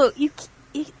look. You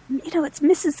it's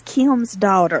Mrs. Kim's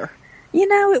daughter.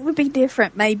 It would be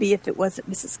different maybe if it wasn't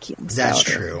Mrs. Kim's daughter. That's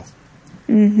true.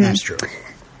 Mm-hmm. That's true.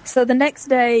 So the next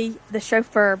day, the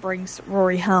chauffeur brings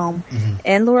Rory home,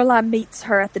 and Lorelai meets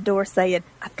her at the door saying,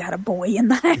 I've got a boy in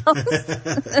the house.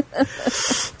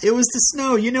 It was the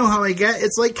snow. You know how I get.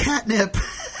 It's like catnip.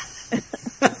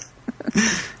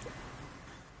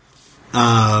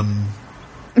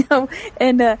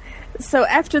 So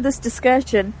after this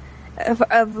discussion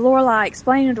of Lorelai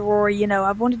explaining to Rory,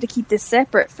 I wanted to keep this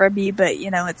separate from you, but,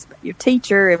 it's your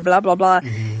teacher and blah, blah, blah.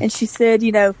 Mm-hmm. And she said,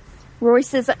 Rory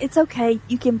says, it's okay.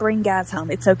 You can bring guys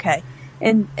home. It's okay.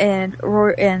 And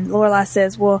Lorelai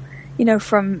says, well,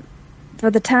 for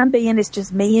the time being, it's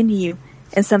just me and you,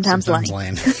 and sometimes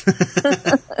Lane.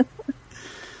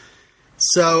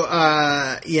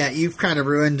 So, you've kind of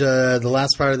ruined the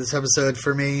last part of this episode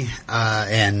for me,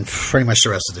 and pretty much the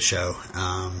rest of the show.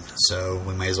 So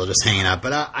we might as well just hang it up.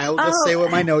 But I'll just say what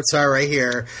my notes are right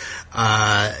here,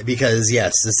 because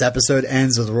yes, this episode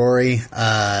ends with Rory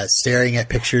staring at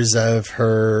pictures of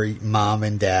her mom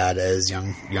and dad as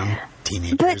young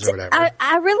teenagers or whatever.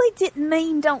 I really didn't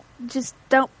mean don't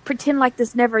pretend like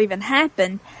this never even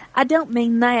happened. I don't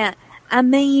mean that. I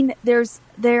mean there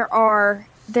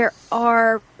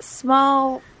are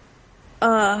small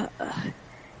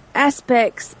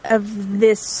aspects of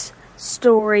this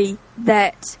story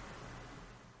that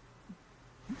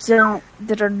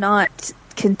are not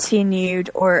continued,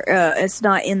 or it's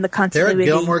not in the continuity.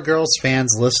 There are Gilmore Girls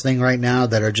fans listening right now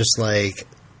that are just like,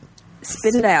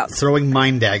 spit it out, throwing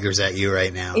mind daggers at you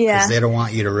right now because they don't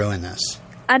want you to ruin this.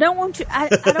 I don't want to. I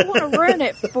don't want to ruin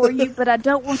it for you, but I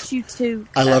don't want you to.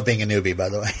 I love being a newbie, by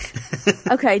the way.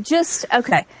 Okay.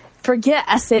 Forget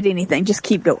I said anything. Just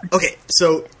keep going. Okay,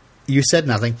 so you said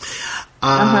nothing.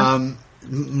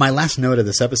 My last note of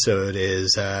this episode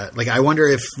is I wonder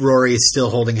if Rory is still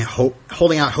holding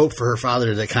out hope for her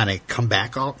father to kind of come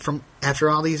back from after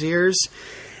all these years.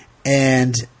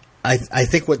 And I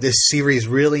think what this series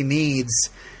really needs,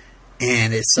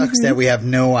 and it sucks that we have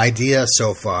no idea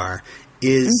so far,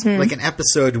 is like an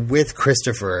episode with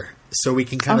Christopher, so we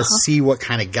can kind of see what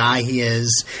kind of guy he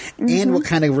is and what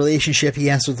kind of relationship he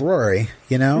has with Rory.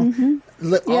 You know,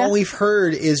 all we've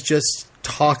heard is just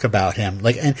talk about him,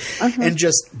 and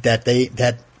just that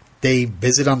they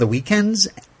visit on the weekends,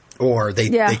 or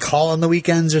they call on the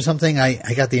weekends or something.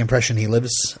 I got the impression he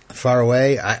lives far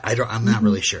away. I'm not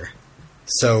really sure.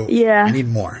 So I need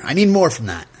more. I need more from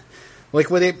that. Like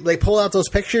when they pull out those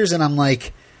pictures, and I'm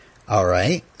like, all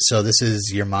right, so this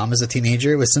is your mom as a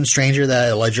teenager with some stranger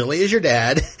that allegedly is your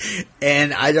dad,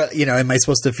 and I don't, am I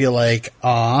supposed to feel like,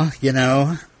 or,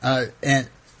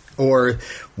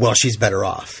 well, she's better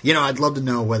off. I'd love to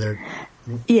know whether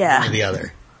one or the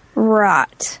other.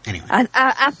 Right. Anyway, I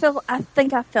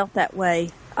think I felt that way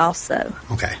also.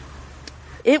 Okay.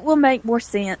 It will make more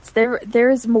sense. There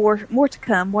is more to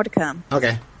come. More to come.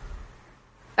 Okay.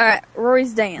 All right.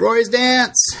 Rory's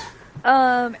dance.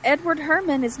 Edward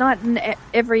Herrmann is not in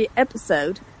every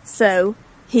episode, so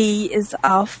he is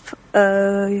off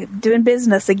doing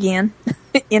business again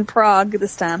in Prague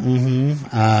this time.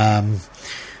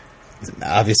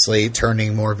 Obviously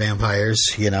turning more vampires,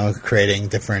 creating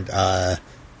different,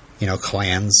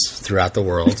 clans throughout the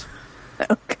world.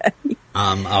 Okay.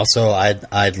 Also,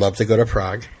 I'd love to go to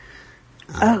Prague.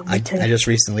 Me too. I just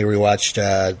recently rewatched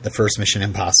the first Mission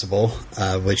Impossible,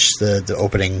 which the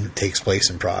opening takes place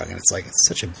in Prague, and it's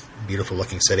such a beautiful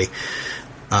looking city.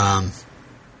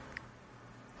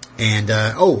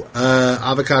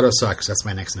 Avocado sucks. That's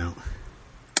my next note.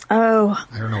 Oh,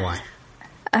 I don't know why.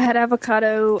 I had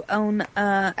avocado on.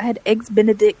 I had eggs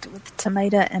Benedict with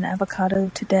tomato and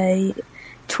avocado today.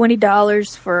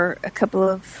 $20 for a couple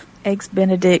of eggs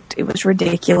Benedict. It was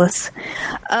ridiculous.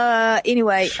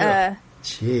 Anyway. Sure.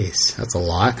 Jeez, that's a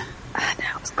lot. I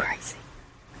know, it was crazy.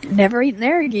 Never eaten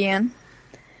there again.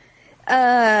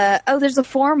 There's a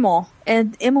formal,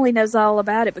 and Emily knows all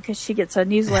about it because she gets a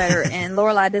newsletter, and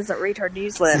Lorelai doesn't read her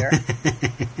newsletter.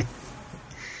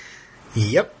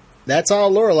 Yep, that's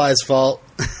all Lorelai's fault.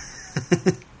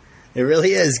 It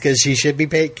really is, because she should be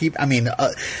paid.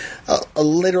 A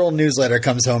literal newsletter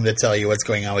comes home to tell you what's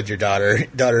going on with your daughter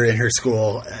in her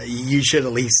school. You should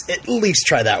at least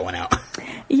try that one out.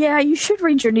 Yeah, you should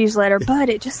read your newsletter, but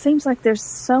it just seems like there's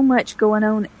so much going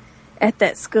on at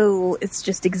that school. It's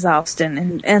just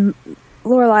exhausting, and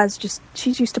Lorelai's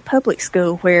she's used to public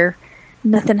school where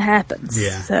nothing happens.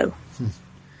 Yeah. So.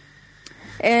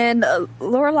 And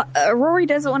Rory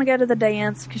doesn't want to go to the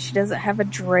dance because she doesn't have a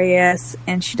dress,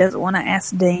 and she doesn't want to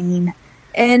ask Dean.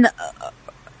 And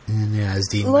is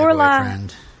Dean my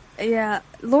boyfriend? Yeah,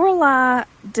 Lorelai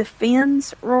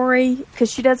defends Rory because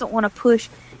she doesn't want to push.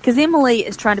 Because Emily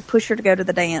is trying to push her to go to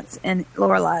the dance, and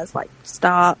Lorelai is like,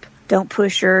 "Stop! Don't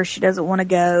push her. She doesn't want to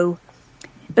go."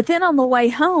 But then on the way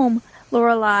home,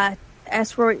 Lorelai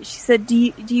asked Rory. She said, "Do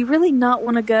you really not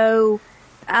want to go?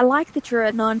 I like that you're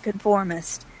a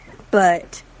nonconformist,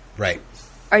 but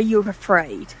are you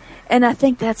afraid?" And I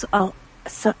think that's all.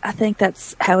 So I think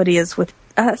that's how it is with.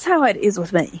 That's how it is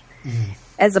with me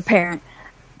as a parent.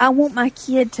 I want my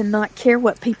kid to not care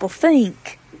what people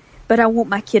think, but I want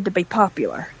my kid to be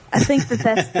popular. I think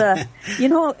that's the you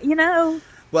know.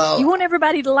 Well, you want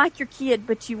everybody to like your kid,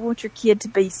 but you want your kid to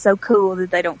be so cool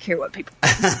that they don't care what people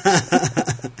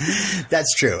think.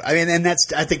 That's true. I mean,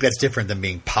 I think that's different than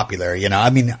being popular.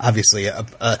 Obviously a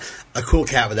cool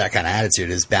cat with that kind of attitude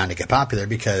is bound to get popular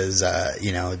because,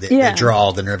 they draw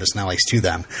all the nervous Nellies to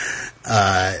them,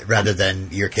 rather than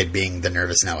your kid being the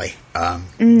nervous Nelly.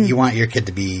 You want your kid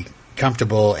to be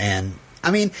comfortable, and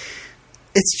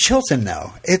it's Chilton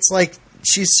though. It's like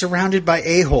she's surrounded by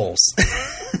a-holes.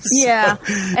 Yeah,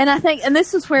 and I think, and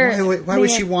this is where why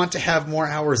would she want to have more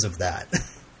hours of that?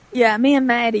 Yeah, me and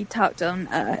Maddie talked on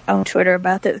Twitter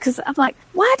about this because I'm like,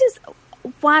 why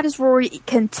does Rory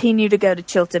continue to go to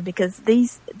Chilton? Because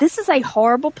this is a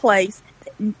horrible place.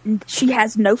 She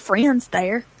has no friends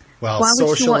there. Well, Why would she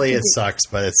want socially to it do- sucks,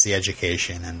 but it's the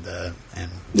education and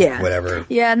Yeah. whatever.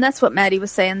 Yeah, and that's what Maddie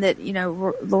was saying, that,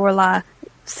 Lorelai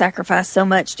sacrificed so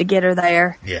much to get her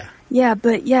there. Yeah. Yeah,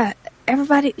 but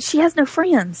everybody, she has no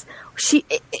friends.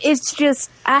 It's just,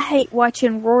 I hate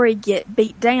watching Rory get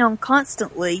beat down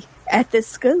constantly at this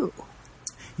school.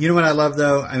 You know what I love,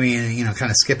 though? I mean, kind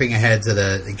of skipping ahead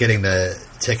to getting the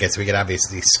tickets. We could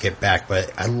obviously skip back,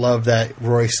 but I love that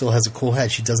Rory still has a cool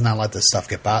head. She does not let this stuff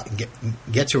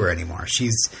get to her anymore.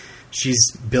 She's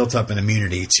built up an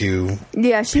immunity to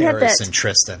She Paris had and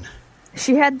Tristan.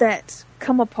 She had that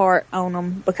come apart on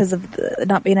them because of the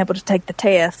not being able to take the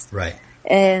test. Right.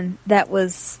 And that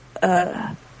was,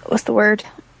 what's the word?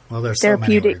 Well, there's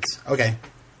Therapeutic. so many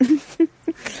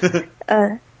words.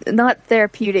 Okay. Not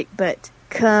therapeutic, but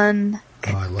Oh,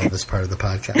 I love this part of the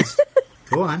podcast.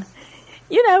 Go on.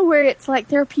 Where it's like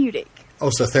therapeutic. Oh,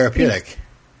 so therapeutic.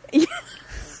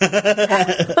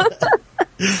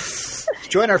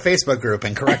 Join our Facebook group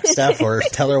and correct Steph or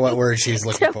tell her what word she's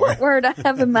looking Tell for. what word I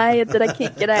have in my head that I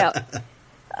can't get out.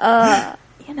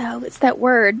 It's that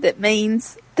word that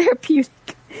means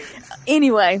therapeutic.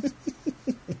 Anyway.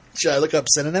 Should I look up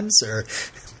synonyms or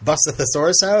bust a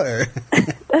thesaurus out? Or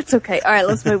That's okay. All right,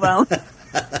 let's move on.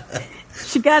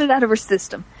 She got it out of her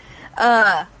system.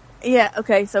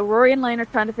 Okay, so Rory and Lane are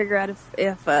trying to figure out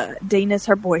if Dean is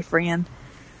her boyfriend.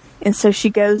 And so she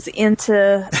goes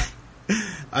into...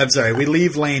 I'm sorry, we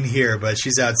leave Lane here, but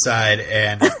she's outside,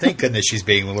 and thank goodness she's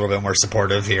being a little bit more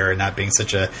supportive here and not being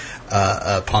such a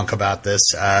punk about this.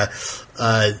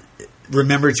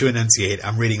 Remember to enunciate.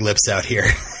 I'm reading lips out here.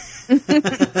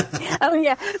 Oh,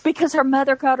 yeah, because her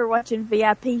mother caught her watching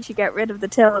VIP. She got rid of the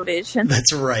television.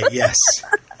 That's right, yes.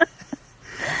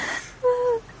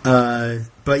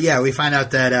 But yeah, we find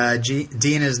out that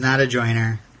Dean is not a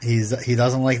joiner. He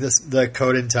doesn't like the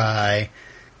coat and tie.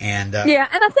 And and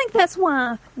I think that's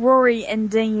why Rory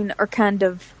and Dean are kind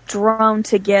of drawn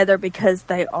together, because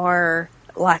they are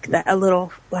like that, a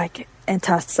little like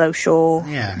antisocial.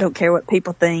 Yeah. Don't care what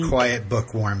people think. quiet,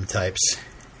 bookworm types.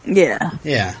 Yeah.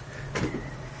 Yeah.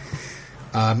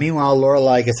 Meanwhile,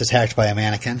 Lorelai gets attacked by a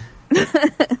mannequin.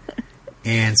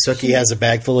 And Sookie has a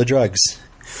bag full of drugs.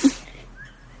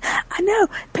 I know.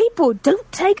 People,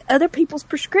 don't take other people's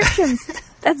prescriptions.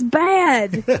 That's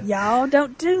bad. Y'all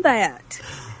don't do that.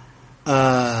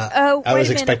 I was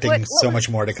expecting so much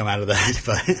more to come out of that,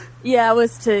 but yeah, I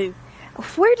was too.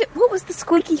 What was the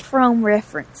Squeaky Throne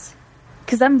reference?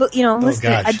 Because I'm listening.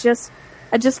 Gosh.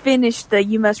 I just finished the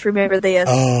 "You Must Remember This"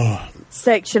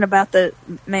 section about the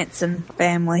Manson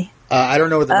family. I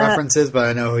don't know what the reference is, but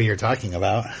I know who you're talking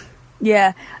about.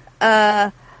 Yeah.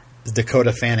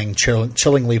 Dakota Fanning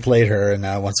chillingly played her in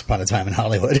Once Upon a Time in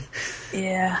Hollywood.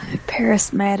 Yeah.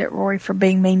 Paris mad at Rory for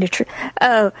being mean to Tristan.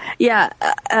 Oh,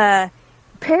 yeah.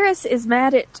 Paris is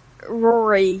mad at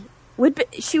Rory.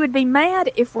 She would be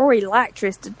mad if Rory liked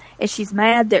Tristan, and she's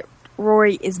mad that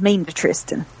Rory is mean to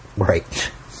Tristan.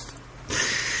 Right.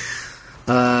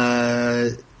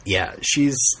 Yeah,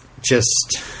 she's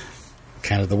just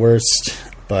kind of the worst,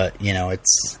 but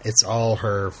it's all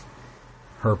her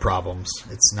problems.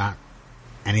 It's not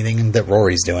anything that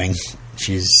Rory's doing.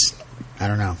 I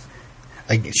don't know.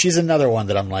 She's another one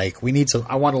that I'm like,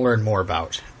 I want to learn more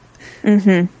about.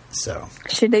 Mm-hmm. So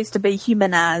she needs to be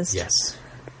humanized. Yes.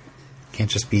 Can't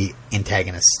just be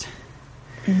antagonist.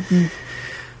 Mm-hmm.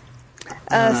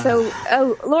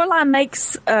 Lorelai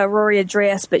makes Rory a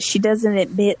dress, but she doesn't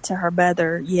admit to her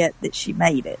mother yet that she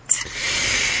made it.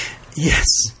 Yes.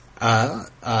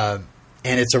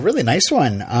 And it's a really nice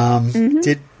one. Mm-hmm.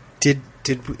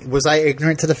 Was I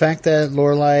ignorant to the fact that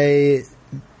Lorelai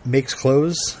makes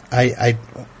clothes? I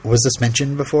was this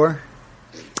mentioned before?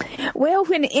 Well,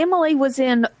 when Emily was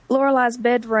in Lorelai's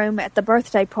bedroom at the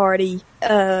birthday party,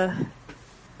 there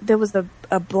was a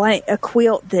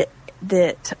quilt that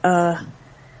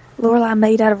Lorelai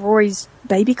made out of Rory's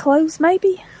baby clothes,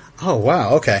 maybe. Oh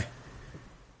wow! Okay.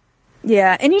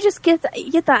 Yeah, and you just get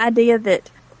the idea that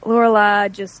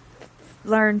Lorelai just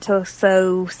learned to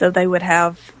sew so they would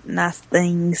have nice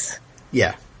things.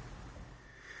 Yeah.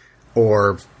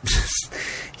 Or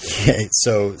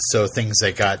so things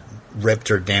that got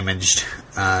ripped or damaged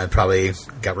probably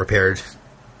got repaired,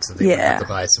 so they would have to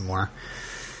buy some more.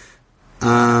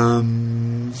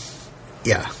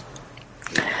 Yeah.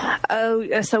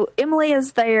 Oh, so Emily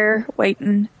is there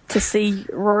waiting to see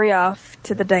Rory off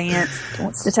to the dance.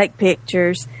 Wants to take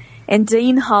pictures, and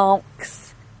Dean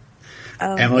honks.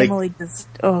 Emily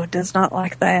does not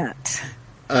like that.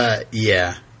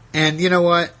 Yeah, and you know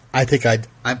what? I think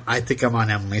I'm on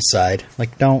Emily's side.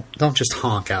 Like, don't just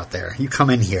honk out there. You come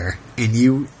in here and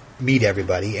you meet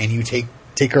everybody and you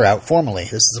take her out formally.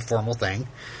 This is a formal thing.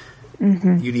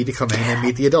 You need to come in and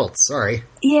meet the adults. Sorry.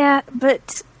 Yeah,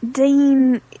 but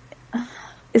Dean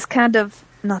is kind of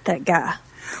not that guy.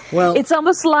 Well, It's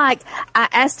almost like I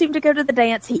asked him to go to the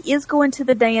dance. He is going to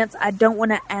the dance. I don't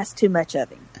want to ask too much of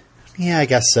him. yeah, I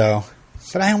guess so.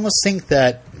 But I almost think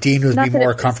that Dean would Not be that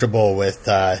more it was- comfortable with,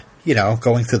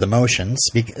 going through the motions,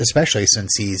 especially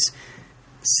since he's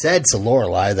said to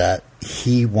Lorelai that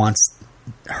he wants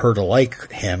her to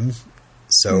like him,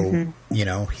 so,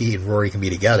 he and Rory can be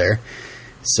together.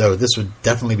 So this would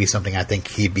definitely be something I think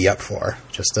he'd be up for,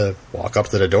 just to walk up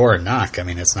to the door and knock. I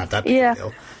mean, it's not that big Yeah. a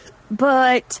deal.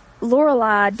 But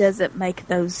Lorelai doesn't make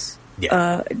those.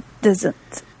 Yeah.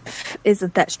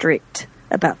 Isn't that strict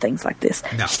about things like this?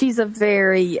 No. She's a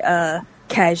very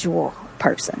casual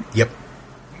person, Yep.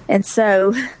 and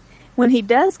so when he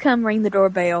does come ring the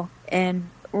doorbell and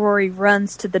Rory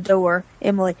runs to the door,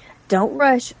 Emily, don't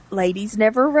rush, ladies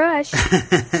never rush.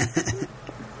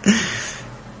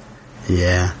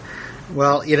 Yeah.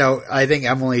 Well, I think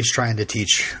Emily's trying to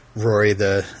teach Rory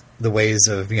the ways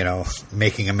of,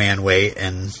 making a man wait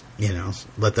and,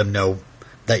 let them know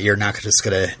that you're not just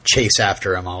going to chase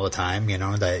after him all the time,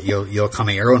 that you'll come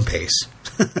at your own pace.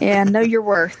 Yeah, know your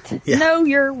worth. Yeah. Know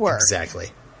your worth. Exactly.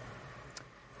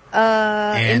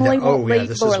 And, Emily won't leave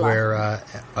this Lorelai. is where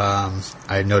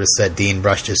I noticed that Dean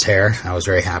brushed his hair. I was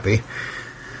very happy.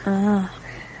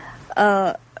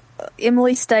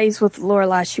 Emily stays with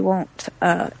Lorelai. She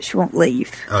won't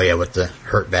leave. Oh, yeah, with the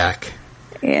hurt back.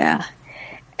 Yeah,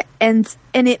 and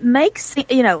it makes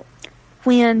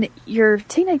when your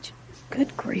teenage.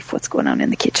 Good grief! What's going on in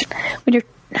the kitchen?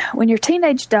 When your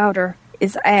teenage daughter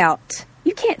is out,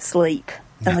 you can't sleep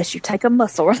unless you take a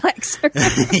muscle relaxer.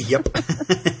 Yep.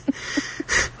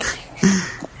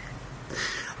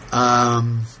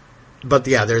 But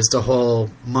yeah, there's the whole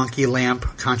monkey lamp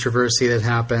controversy that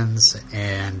happens,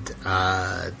 and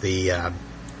the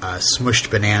smushed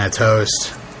banana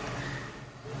toast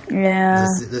Yeah,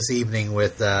 this evening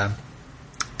with Emily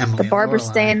the and Barbara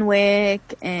Lorelai. Stanwyck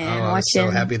and I was so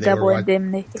happy watching they Double were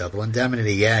Indemnity. Double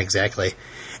Indemnity, yeah, exactly.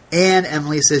 And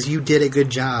Emily says, you did a good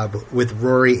job with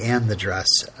Rory and the dress.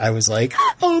 I was like,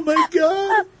 oh my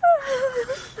God.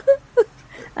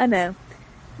 I know.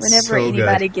 Whenever So good.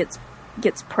 anybody gets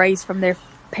praise from their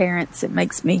parents, it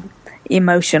makes me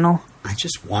emotional. I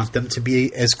just want them to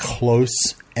be as close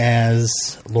as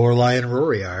Lorelai and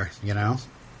Rory are,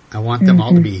 I want them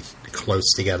all to be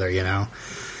close together,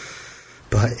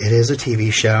 But it is a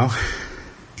TV show.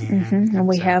 And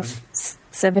we have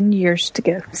 7 years to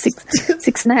go.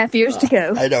 Six and a half years to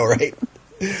go. I know, right?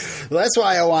 Well, that's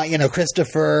why I want,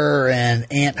 Christopher and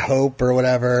Aunt Hope or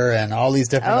whatever and all these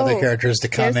different other characters to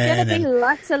come There's in. going to be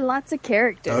lots and lots of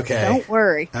characters. Okay. Don't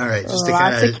worry. All right. Just to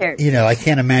Lots kind of characters. of, I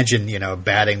can't imagine,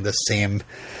 batting the same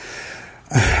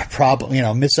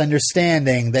problem,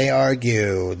 misunderstanding, they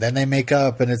argue, then they make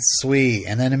up and it's sweet,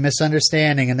 and then a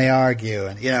misunderstanding and they argue.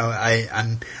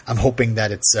 And, I'm hoping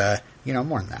that it's,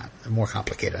 more than that, more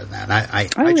complicated than that.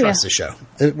 And I trust the show.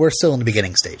 We're still in the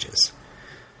beginning stages.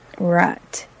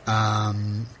 Right.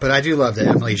 But I do love that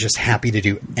Emily's just happy to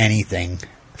do anything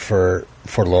for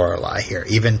Lorelai here.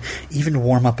 Even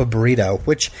warm up a burrito,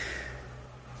 which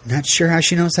not sure how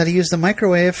she knows how to use the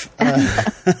microwave.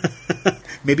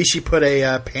 Maybe she put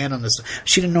a pan on the stove.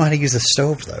 She didn't know how to use a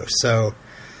stove though, so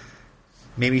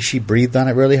maybe she breathed on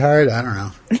it really hard. I don't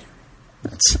know.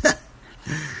 That's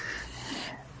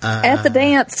At the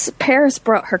dance, Paris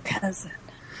brought her cousin.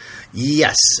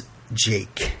 Yes,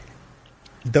 Jake.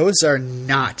 Those are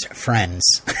not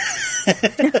friends.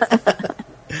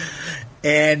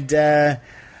 And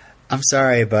I'm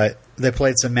sorry, but they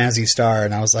played some Mazzy Star,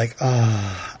 and I was like,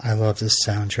 oh, I love this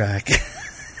soundtrack.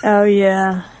 Oh,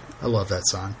 yeah. I love that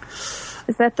song.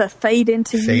 Is that the Fade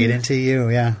Into You? Fade Into You,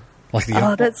 yeah. Like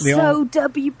That's so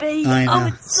WB. I know. Oh,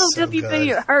 it's so WB. good.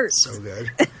 It hurts. So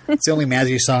good. It's the only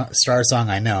Mazzy Star song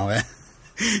I know.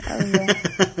 Oh, yeah.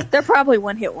 They're probably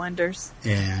one-hit wonders.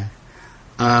 Yeah.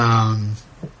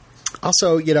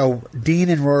 Also, Dean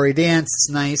and Rory dance. It's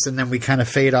nice, and then we kind of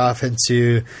fade off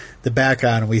into the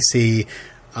background, and we see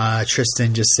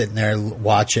Tristan just sitting there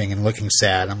watching and looking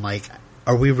sad. I'm like,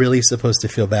 are we really supposed to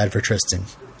feel bad for Tristan?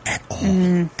 At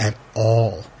all. At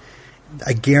all.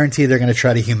 I guarantee they're going to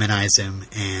try to humanize him,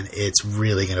 and it's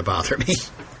really going to bother me.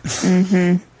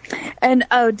 Mm-hmm. And,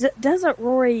 does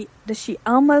she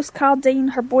almost call Dean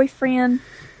her boyfriend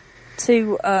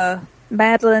to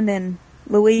Madeline and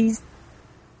Louise?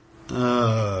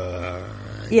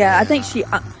 Yeah, I think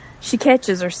she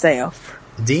catches herself.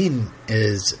 Dean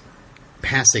is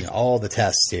passing all the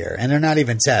tests here, and they're not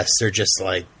even tests. They're just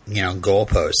like,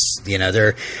 goalposts.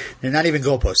 They're not even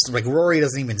goalposts. Like Rory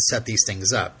doesn't even set these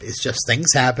things up. It's just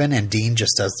things happen, and Dean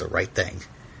just does the right thing.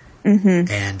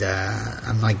 Mm-hmm. And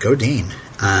I'm like, go Dean.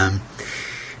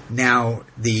 Now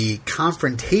the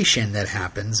confrontation that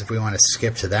happens, if we want to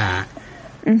skip to that,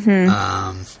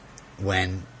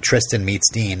 when Tristan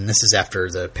meets Dean. This is after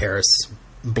the Paris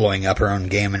blowing up her own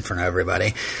game in front of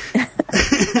everybody.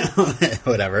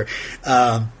 Whatever.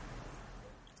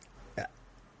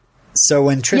 So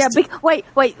when Tristan... Yeah,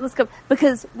 wait, let's go.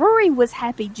 Because Rory was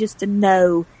happy just to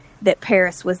know that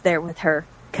Paris was there with her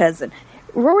cousin.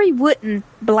 Rory wouldn't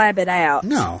blab it out.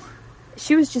 No.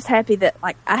 She was just happy that,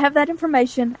 like, I have that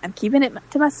information. I'm keeping it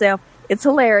to myself. It's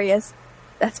hilarious.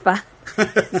 That's fine.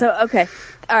 So, okay.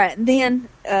 All right. And then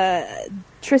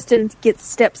Tristan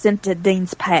steps into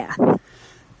Dean's path.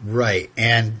 Right,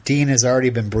 and Dean has already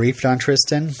been briefed on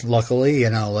Tristan. Luckily,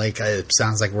 it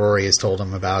sounds like Rory has told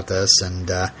him about this, and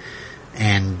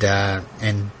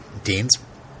Dean's,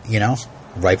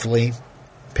 rightfully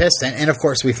pissed. And of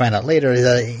course, we find out later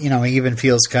that he even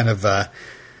feels kind of, I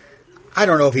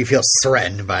don't know if he feels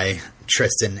threatened by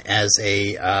Tristan as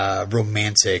a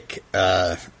romantic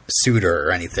suitor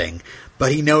or anything,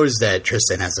 but he knows that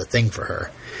Tristan has a thing for her.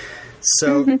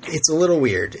 So it's a little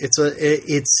weird.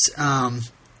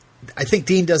 I think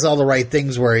Dean does all the right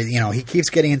things where, he keeps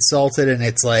getting insulted and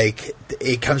it's like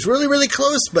it comes really, really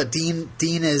close, but Dean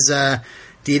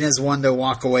is one to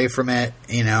walk away from it.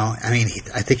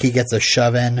 I think he gets a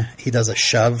shove in. He does a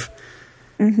shove,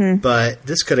 but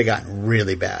this could have gotten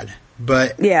really bad.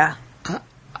 But yeah,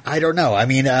 I don't know.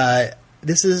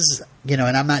 This is, and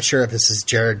I'm not sure if this is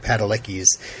Jared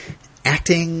Padalecki's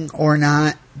acting or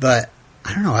not, but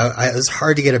I don't know. It was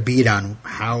hard to get a beat on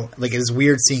how, it was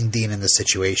weird seeing Dean in this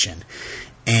situation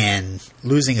and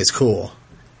losing his cool,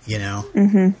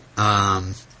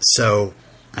 Mm-hmm. So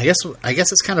I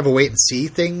guess it's kind of a wait and see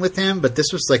thing with him, but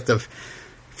this was like the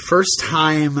first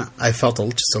time I felt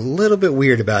just a little bit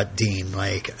weird about Dean.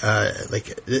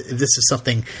 This is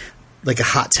something like a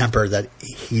hot temper that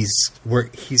he's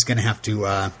going to have to,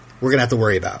 we're going to have to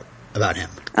worry about him.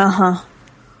 Uh-huh.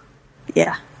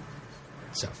 Yeah.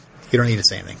 So. You don't need to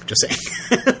say anything. Just saying.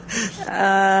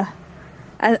 I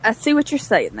see what you're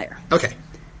saying there. Okay.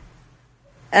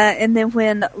 And then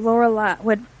when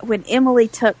Emily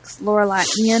tucks Lorelai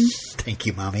in. Thank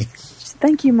you, Mommy.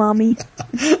 Thank you, Mommy.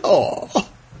 Oh.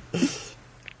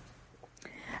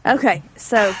 Okay,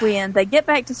 so when they get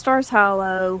back to Stars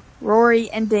Hollow, Rory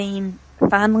and Dean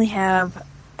finally have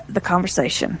the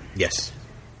conversation. Yes.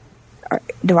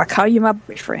 Do I call you my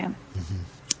boyfriend? Mm-hmm.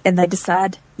 And they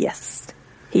decide, yes.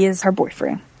 He is her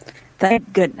boyfriend.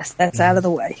 Thank goodness that's out of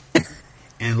the way.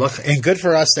 And good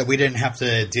for us that we didn't have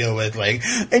to deal with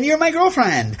and you're my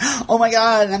girlfriend. Oh my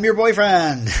God, I'm your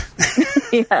boyfriend.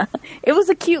 Yeah, it was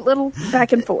a cute little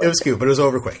back and forth. It was cute, but it was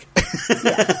over quick.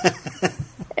 Yeah.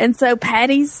 And so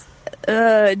Patty's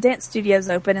dance studio's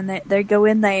open, and they go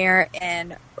in there,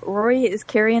 and Rory is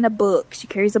carrying a book. She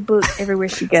carries a book everywhere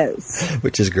she goes,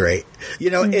 which is great.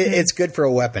 It's good for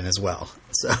a weapon as well.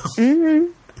 So.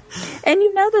 Mm-hmm. And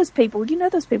those people.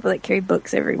 Those people that carry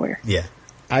books everywhere. Yeah.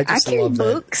 I carry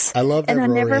books. I love that. And I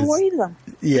never read them.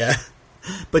 Yeah.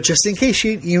 But just in case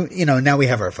now we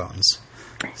have our phones.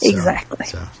 So, exactly.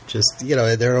 So just,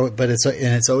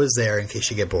 it's always there in case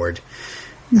you get bored.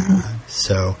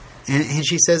 Mm-hmm. And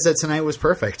she says that tonight was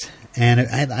perfect. And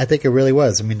I think it really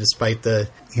was. Despite the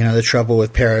trouble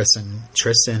with Paris and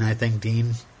Tristan, I think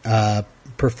Dean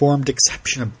performed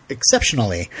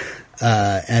exceptionally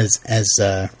as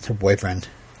her boyfriend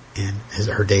and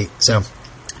her date. So,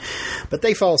 but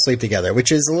they fall asleep together,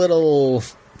 which is a little,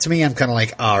 to me, I'm kind of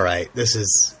like, all right, this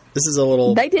is a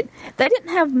little. They didn't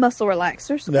have muscle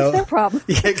relaxers. No. What's their problem?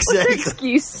 Yeah, exactly. What's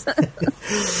their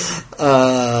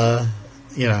excuse?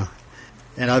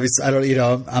 And obviously,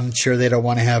 I'm sure they don't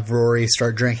want to have Rory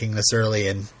start drinking this early,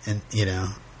 and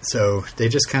so they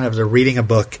just kind of are reading a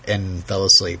book and fell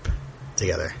asleep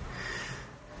together.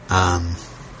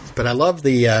 But I love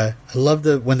the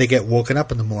when they get woken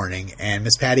up in the morning and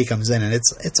Miss Patty comes in, and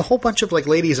it's a whole bunch of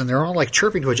ladies, and they're all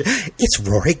chirping to each other. It's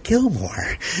Rory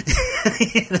Gilmore.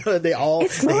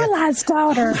 It's Lorelai's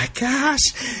daughter. Oh my gosh.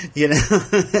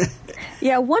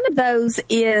 Yeah, one of those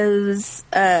is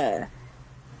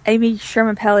Amy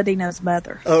Sherman Palladino's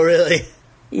mother. Oh, really?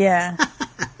 Yeah.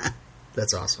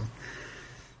 That's awesome.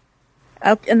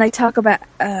 And they talk about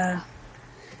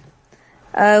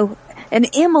and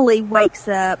Emily wakes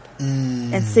up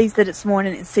and sees that it's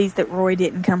morning and sees that Roy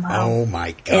didn't come home. Oh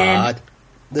my God.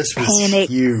 This was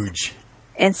huge.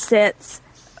 And sets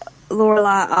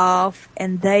Lorelai off,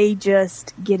 and they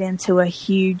just get into a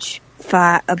huge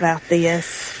fight about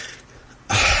this.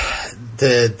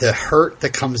 The hurt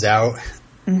that comes out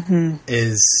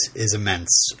is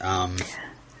immense.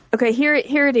 Okay, here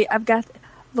it is. I've got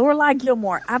Lorelai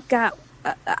Gilmore.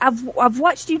 I've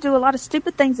watched you do a lot of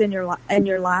stupid things in your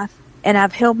life, and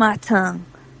I've held my tongue.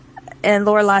 And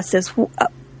Lorelai says,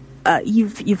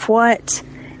 "You've what?"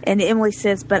 And Emily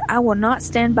says, "But I will not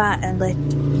stand by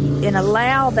and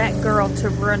allow that girl to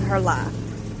ruin her life.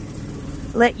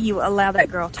 Let you allow that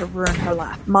girl to ruin her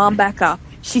life. Mom, back off.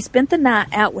 She spent the night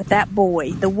out with that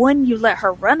boy, the one you let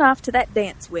her run off to that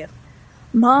dance with.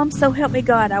 Mom, so help me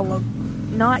God, I will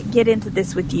not get into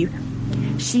this with you.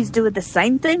 She's doing the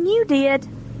same thing you did."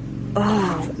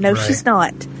 Oh, no, right. She's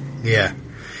not. Yeah.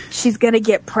 She's going to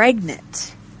get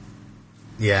pregnant.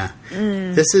 Yeah.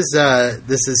 This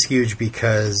is huge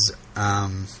because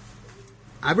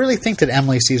I really think that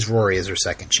Emily sees Rory as her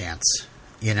second chance.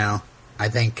 You know, I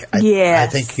think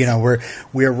you know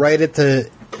we're right at the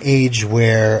age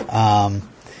where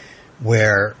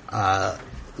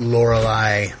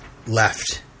Lorelai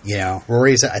left. You know,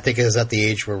 Rory's I think is at the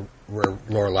age where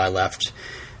Lorelai left.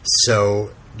 So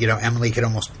you know, Emily could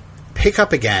almost pick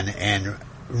up again and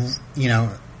you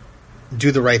know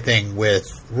do the right thing with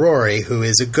Rory, who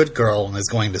is a good girl and is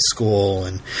going to school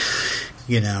and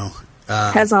you know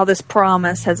has all this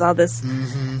promise, has all this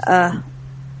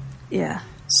yeah.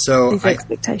 So these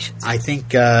expectations. I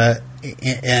think,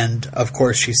 and of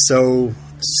course, she's so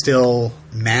still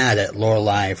mad at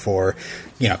Lorelai for,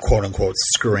 you know, quote unquote,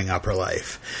 screwing up her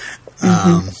life.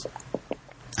 I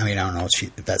mean, I don't know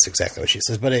if that's exactly what she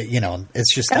says, but you know,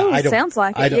 it's just sounds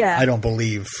like it. I don't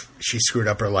believe she screwed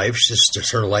up her life. She's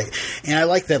just her life, and I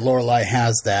like that Lorelai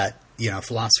has that, you know,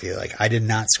 philosophy. Like, I did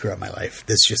not screw up my life.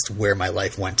 This is just where my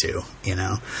life went to. You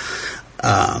know,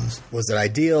 was it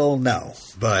ideal? No,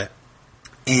 but.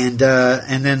 And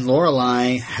then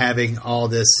Lorelai having all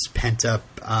this pent up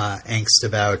angst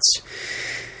about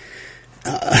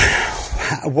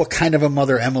what kind of a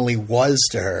mother Emily was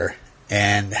to her,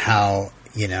 and how,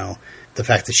 you know, the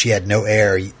fact that she had no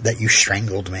heir, that you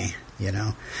strangled me, you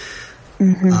know.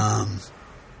 Emily,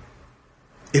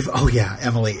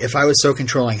 if I was so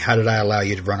controlling, how did I allow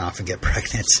you to run off and get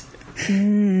pregnant?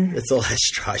 It's the last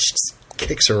straw. She just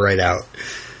kicks her right out.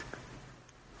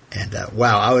 And,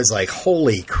 wow, I was like,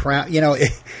 holy crap, you know,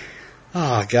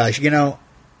 oh gosh, you know.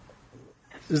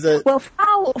 While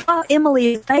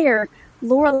Emily is there,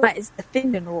 Lorelai is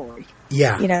defending Rory.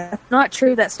 Yeah. You know, that's not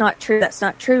true, that's not true, that's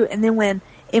not true. And then when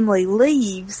Emily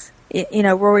leaves, you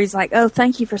know, Rory's like, "Oh,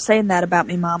 thank you for saying that about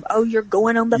me, Mom. Oh, you're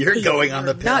going on the pill. You're going on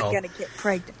the pill. You're not going to get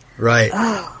pregnant." Right.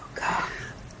 Oh, God.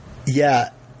 Yeah.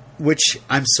 Which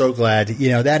I'm so glad, you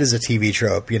know, that is a TV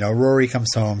trope. You know, Rory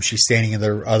comes home, she's standing in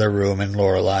the other room, and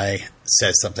Lorelai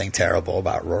says something terrible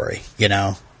about Rory, you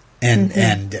know, and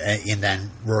then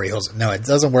Rory holds. No, it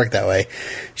doesn't work that way.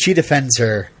 She defends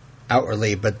her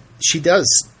outwardly, but she does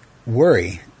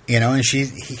worry, you know, and she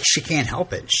can't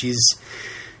help it.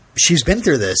 She's been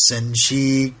through this, and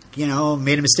she, you know,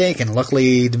 made a mistake, and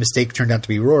luckily the mistake turned out to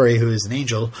be Rory, who is an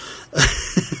angel.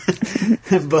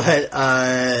 But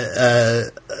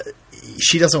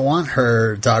she doesn't want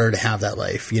her daughter to have that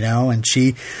life, you know, and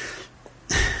she,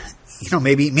 you know,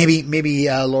 maybe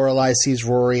Lorelai sees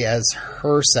Rory as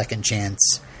her second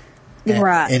chance,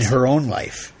 right, in her own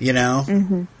life, you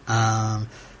know.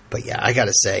 But yeah, I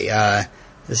gotta say,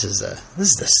 this is the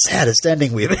saddest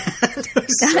ending we've had. It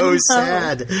was so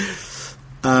sad.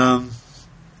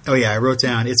 Oh yeah, I wrote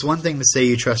down, it's one thing to say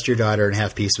you trust your daughter and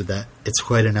have peace with that. It's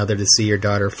quite another to see your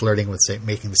daughter flirting with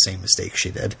making the same mistake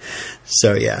she did.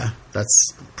 So yeah,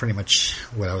 that's pretty much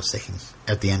what I was thinking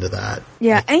at the end of that.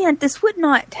 Yeah, and this would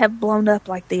not have blown up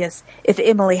like this if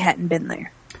Emily hadn't been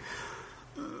there.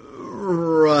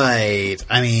 Right.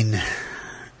 I mean,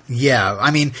 yeah.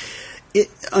 I mean,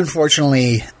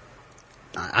 unfortunately,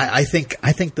 I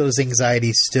think those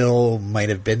anxieties still might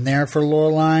have been there for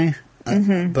Lorelai.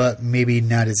 But maybe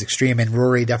not as extreme. And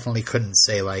Rory definitely couldn't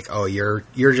say like, "Oh, you're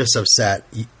just upset.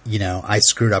 You know, I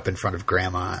screwed up in front of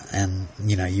Grandma, and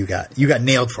you know, you got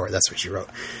nailed for it." That's what she wrote.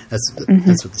 That's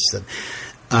what she said.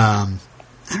 I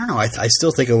don't know. I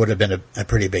still think it would have been a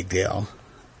pretty big deal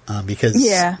because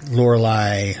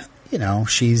Lorelai, you know,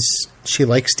 she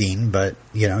likes Dean, but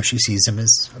you know, she sees him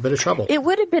as a bit of trouble. It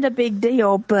would have been a big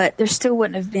deal, but there still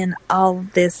wouldn't have been all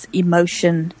this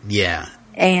emotion. Yeah.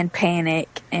 And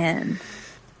panic and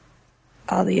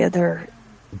all the other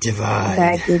divide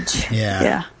baggage.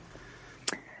 Yeah.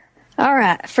 All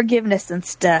right, forgiveness and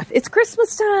stuff. It's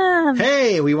Christmas time.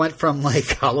 Hey, we went from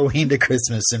like Halloween to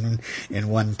Christmas in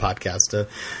one podcast.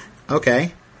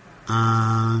 Okay.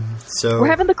 So we're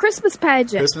having the Christmas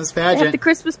pageant. Christmas pageant. We have the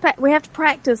Christmas we have to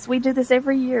practice. We do this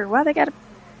every year. Why they got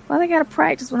to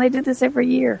practice when they do this every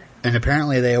year? And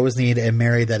apparently they always need a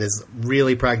Mary that is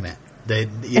really pregnant. They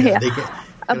get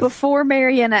a before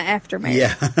Mary and an after Mary.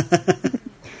 Yeah.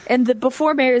 And the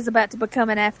before Mary is about to become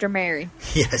an after Mary.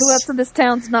 Yes. Who else in this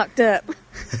town's knocked up?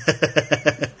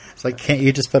 It's like, can't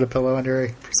you just put a pillow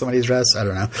under somebody's dress? I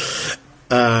don't know.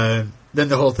 Then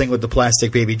the whole thing with the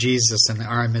plastic baby Jesus and the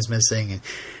arm is missing. And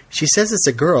she says it's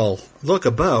a girl. Look,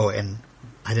 a bow. And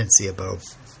I didn't see a bow.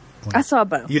 I saw a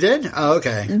bow. You did? Oh,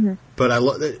 okay. Mm-hmm. But I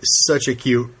love such a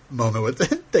cute moment with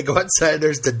it. They go outside.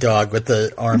 There's the dog with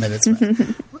the arm in its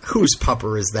mouth. Whose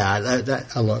pupper is that?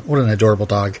 I love, what an adorable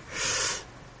dog.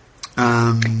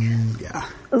 Yeah.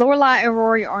 Lorelai and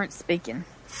Rory aren't speaking.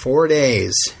 4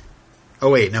 days. Oh,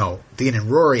 wait, no. Dean and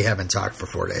Rory haven't talked for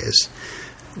 4 days.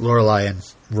 Lorelai and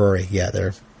Rory, yeah,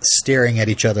 they're staring at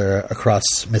each other across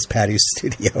Miss Patty's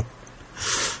studio.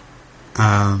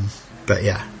 But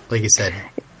yeah, like you said,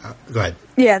 go ahead.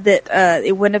 Yeah, that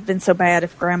it wouldn't have been so bad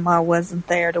if Grandma wasn't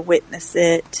there to witness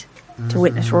it, to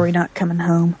witness Rory not coming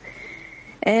home.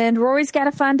 And Rory's got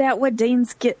to find out what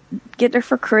Dean's get her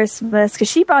for Christmas, because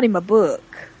she bought him a book.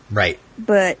 Right.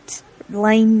 But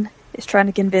Lane is trying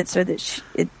to convince her that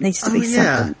it needs to be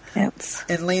something else.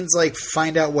 And Lane's like,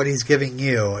 find out what he's giving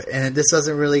you. And this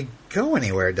doesn't really go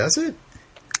anywhere, does it?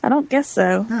 I don't guess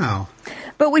so. No.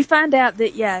 But we find out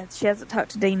that, she hasn't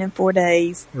talked to Dean in 4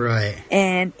 days. Right.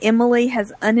 And Emily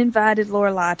has uninvited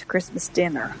Lorelai to Christmas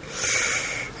dinner.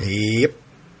 Yep.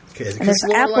 Because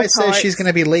Lorelai says she's going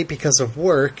to be late because of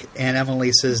work, and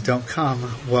Emily says don't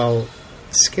come. Well,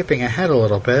 skipping ahead a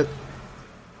little bit,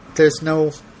 there's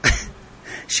no...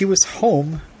 She was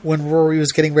home when Rory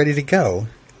was getting ready to go,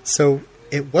 so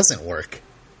it wasn't work,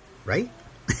 right?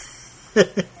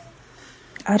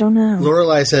 I don't know.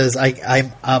 Lorelai says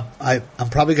I'm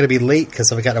probably going to be late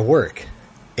because I've got to work,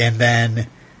 and then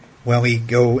when we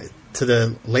go to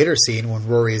the later scene when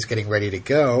Rory is getting ready to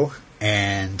go,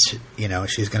 and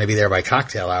she's going to be there by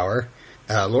cocktail hour,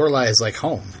 Lorelai is like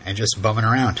home and just bumming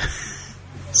around.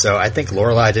 So I think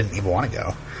Lorelai didn't even want to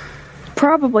go.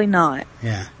 Probably not.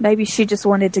 Yeah. Maybe she just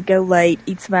wanted to go late,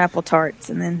 eat some apple tarts,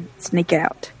 and then sneak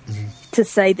out to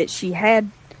say that she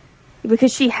had,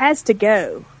 because she has to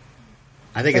go.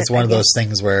 I think it's one of those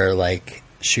things where, like,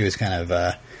 she was kind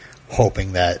of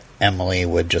hoping that Emily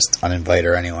would just uninvite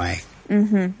her anyway.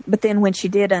 Mm-hmm. But then when she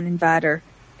did uninvite her,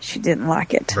 she didn't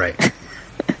like it. Right.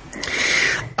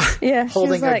 Yeah.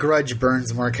 Holding a grudge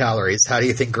burns more calories. How do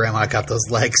you think Grandma got those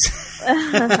legs?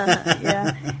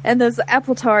 Yeah. And those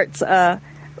apple tarts,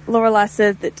 Lorelai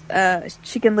says that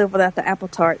she can live without the apple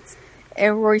tarts.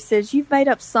 And Rory says, you've made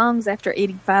up songs after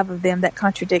eating 5 of them that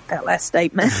contradict that last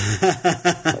statement.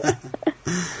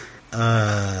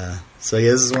 So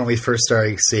yeah, this is when we first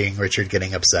started seeing Richard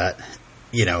getting upset,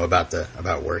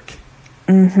 about work.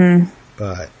 Mm-hmm.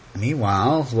 But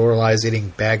meanwhile, Lorelai's eating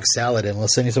bag salad and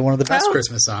listening to one of the best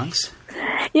Christmas songs.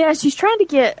 Yeah, she's trying to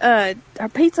get her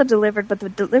pizza delivered, but the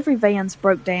delivery vans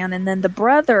broke down, and then the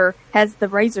brother has the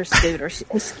Razor scooter.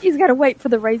 He's got to wait for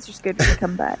the Razor scooter to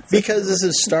come back. Because this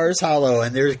is Stars Hollow,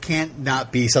 and there can't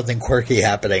not be something quirky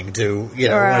happening to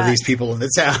one of these people in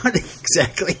the town.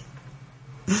 Exactly.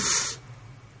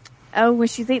 Oh, when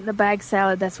she's eating the bag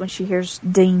salad, that's when she hears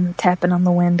Dean tapping on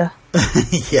the window.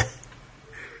 Yeah.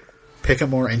 Pick a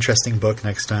more interesting book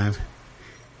next time.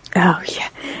 Oh, yeah.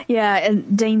 Yeah,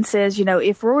 and Dean says,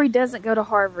 if Rory doesn't go to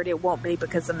Harvard, it won't be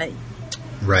because of me.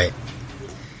 Right.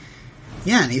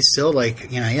 Yeah, and he's still like,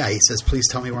 he says, please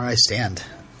tell me where I stand.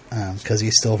 Because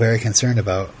he's still very concerned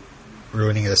about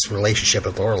ruining this relationship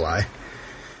with Lorelai.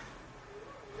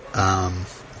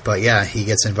 But yeah, he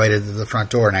gets invited to the front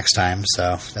door next time,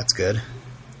 so that's good.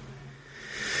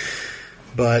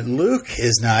 But Luke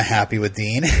is not happy with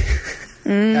Dean.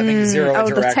 Having zero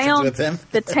interactions with him.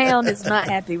 The town is not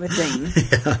happy with Dean.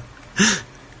 Yeah.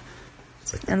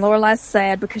 And Lorelai's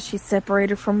sad because she's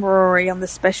separated from Rory on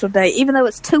this special day, even though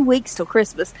it's 2 weeks till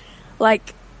Christmas.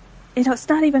 Like, it's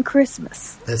not even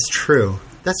Christmas. That's true.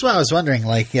 That's why I was wondering,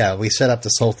 we set up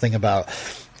this whole thing about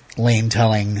Lane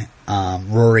telling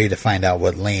Rory to find out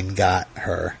what Lane got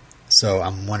her. So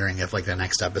I'm wondering if, the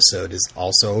next episode is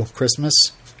also Christmas.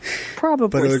 Probably.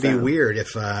 But it would be weird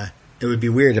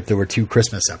if there were 2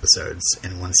 Christmas episodes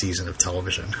in one season of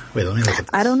television. Wait, let me look at this.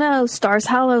 I don't know. Stars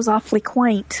Hollow's awfully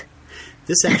quaint.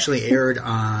 This actually aired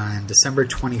on December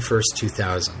 21st,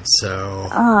 2000. So,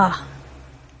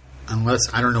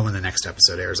 unless I don't know when the next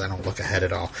episode airs, I don't look ahead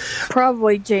at all.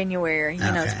 Probably January.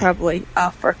 Okay. It's probably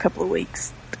off for a couple of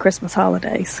weeks. The Christmas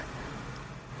holidays.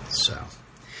 So,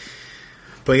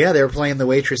 but yeah, they were playing the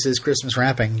waitress's Christmas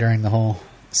wrapping during the whole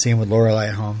scene with Lorelai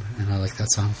at home, and I like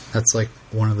that song. That's like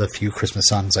one of the few Christmas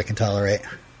songs I can tolerate.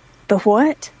 The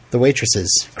what? The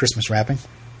Waitresses, Christmas rapping.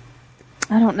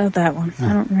 I don't know that one.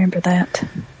 I don't remember that.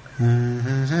 I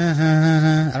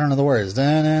don't know the words.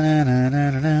 I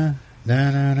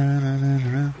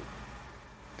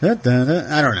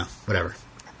don't know. Whatever.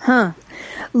 Huh.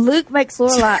 Luke makes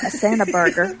Lorelai a Santa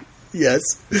burger. Yes.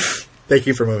 Thank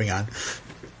you for moving on.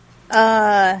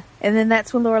 And then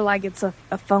that's when Lorelai gets a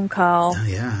phone call. Oh,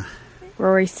 yeah.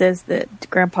 Rory says that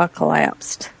Grandpa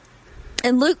collapsed.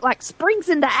 And Luke, like, springs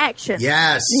into action.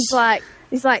 Yes.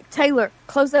 He's like, Taylor,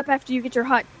 close up after you get your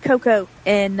hot cocoa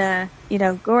and,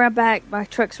 go around back. My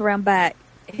truck's around back.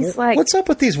 He's like... What's up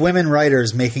with these women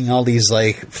writers making all these,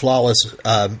 like, flawless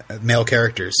male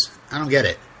characters? I don't get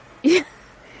it. Yeah.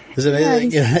 Is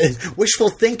it wishful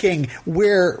thinking?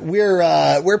 We're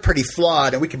pretty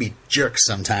flawed and we can be jerks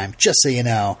sometime. Just so you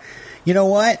know. You know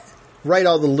what? Write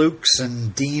all the Lukes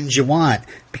and Deans you want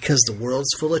because the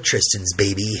world's full of Tristans,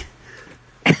 baby.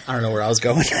 I don't know where I was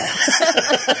going.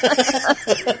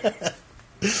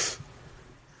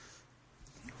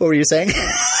 What were you saying?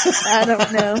 I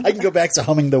don't know. I can go back to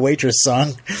humming the Waitress song.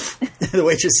 The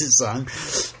Waitress's song.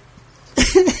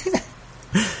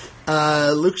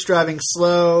 Luke's driving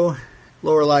slow.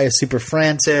 Lorelai is super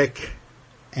frantic.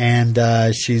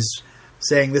 And she's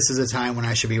saying this is a time when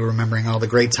I should be remembering all the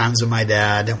great times with my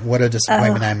dad. What a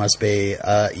disappointment I must be.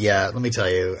 Yeah, let me tell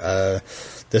you.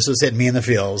 This was hitting me in the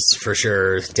feels for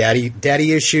sure.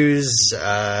 Daddy issues.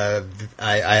 I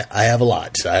have a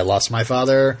lot. I lost my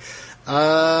father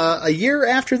a year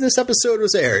after this episode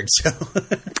was aired. So.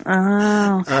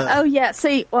 Oh yeah.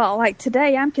 See, well, like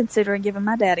today, I'm considering giving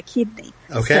my dad a kidney.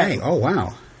 Okay. So, oh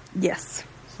wow. Yes.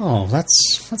 Oh,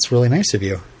 that's really nice of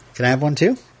you. Can I have one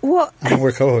too? Well, I mean,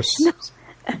 we're co-hosts. No.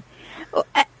 Well,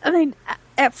 at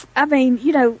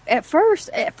first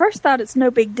thought it's no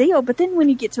big deal, but then when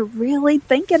you get to really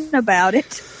thinking about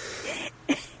it,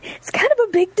 it's kind of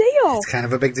a big deal. It's kind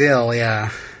of a big deal,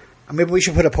 yeah. Maybe we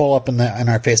should put a poll up in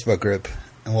our Facebook group,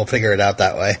 and we'll figure it out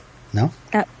that way. No?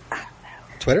 I don't know.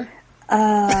 Twitter? This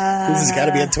has got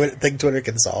to be a thing Twitter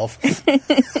can solve.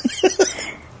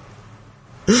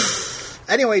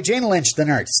 Anyway, Jane Lynch, the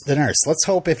nurse. Let's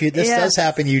hope if this does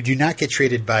happen, you do not get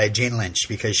treated by Jane Lynch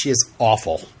because she is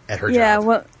awful at her job. Yeah,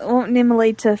 want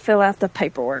Emily to fill out the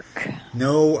paperwork.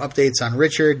 No updates on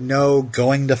Richard. No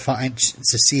going to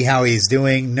see how he's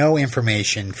doing. No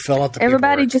information. Fill out the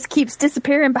Everybody paperwork. just keeps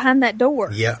disappearing behind that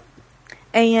door. Yeah.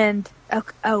 And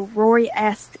Rory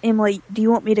asked Emily, "Do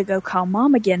you want me to go call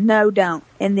Mom again?" No, don't.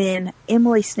 And then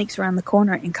Emily sneaks around the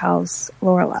corner and calls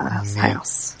Lorelai's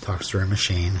house. Talks through a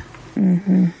machine.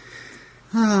 Mm-hmm.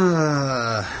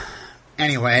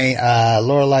 Anyway,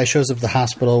 Lorelai shows up at the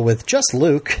hospital with just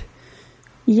Luke.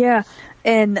 Yeah,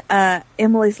 and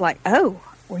Emily's like, "Oh,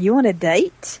 were you on a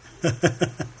date?"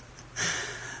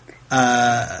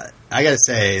 I gotta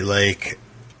say, like,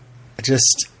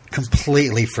 just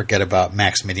completely forget about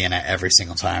Max Medina every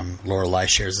single time Lorelai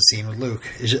shares a scene with Luke.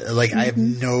 Like,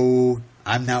 mm-hmm.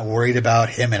 I'm not worried about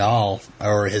him at all,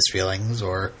 or his feelings,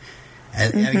 or...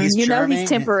 And, mm-hmm. he's charming. He's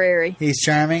temporary. He's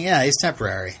charming. Yeah, he's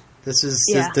temporary. This is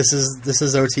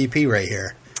OTP right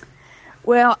here.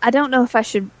 Well, I don't know if I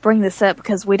should bring this up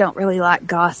because we don't really like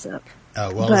gossip.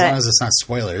 Oh, well, as long as it's not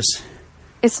spoilers.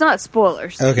 It's not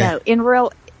spoilers. Okay. No, in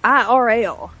real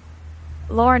IRL,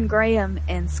 Lauren Graham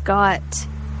and Scott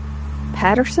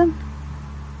Patterson.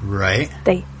 Right.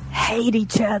 They hate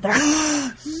each other. No.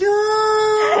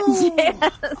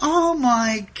 Yes. Oh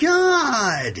my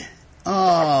God.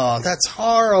 Oh, that's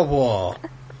horrible.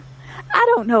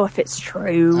 I don't know if it's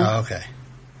true. Oh, okay.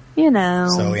 You know.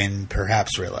 So in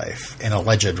perhaps real life, in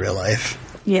alleged real life.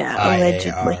 Yeah,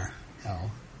 allegedly. Oh.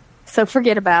 So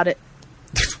forget about it.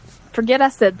 Forget I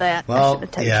said that. Well,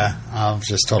 yeah, I'll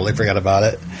just totally forget about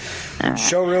it. Right.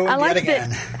 Show ruined yet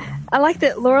again. I like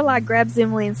that Lorelai grabs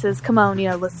Emily and says, "Come on,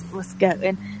 let's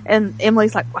go." And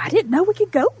Emily's like, well, "I didn't know we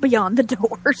could go beyond the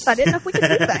doors. I didn't know we could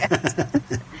do that."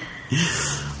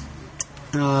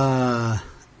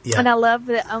 Yeah. And I love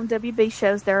that on WB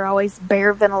shows there are always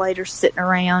bare ventilators sitting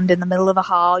around in the middle of a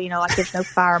hall, like there's no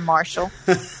fire marshal.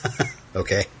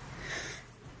 Okay.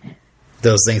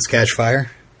 Those things catch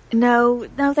fire? No,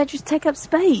 they just take up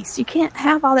space. You can't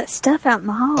have all that stuff out in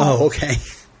the hall. Oh, okay.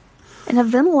 And a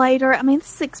ventilator, I mean,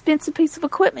 this is an expensive piece of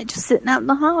equipment just sitting out in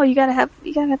the hall. You gotta have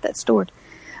that stored.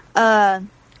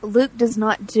 Luke does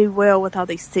not do well with all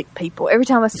these sick people. Every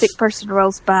time a sick person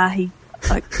rolls by, he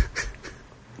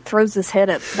throws his head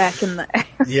up back in the air.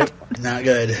 Yep, not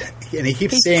good. And he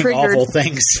keeps saying triggered. Awful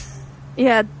things.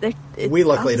 Yeah, we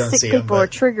luckily don't see him. People are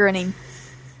triggering him.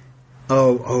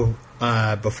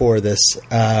 Before this,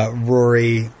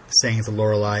 Rory saying to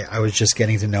Lorelai, I was just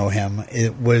getting to know him. I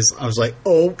was like,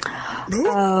 oh.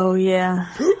 Oh,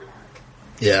 yeah.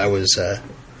 Yeah, I was,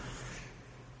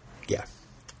 yeah.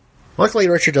 Luckily,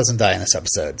 Richard doesn't die in this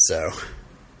episode, so.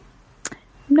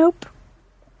 Nope.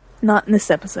 Not in this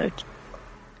episode.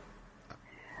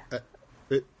 I'm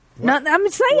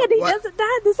saying he doesn't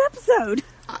die in this episode.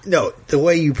 No, the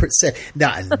way you said,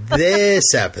 not in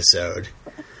this episode.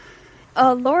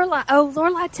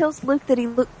 Lorelai tells Luke that he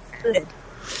looked good.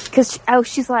 Because,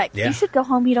 she's like, you should go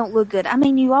home, you don't look good. I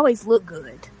mean, you always look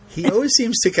good. He always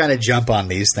seems to kind of jump on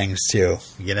these things, too,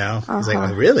 you know? He's like,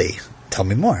 oh, really? Tell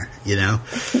me more, you know?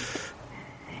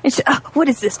 And what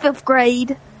is this, 5th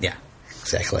grade? Yeah,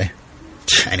 exactly.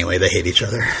 Anyway, they hate each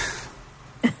other.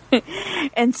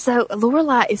 And so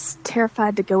Lorelai is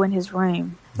terrified to go in his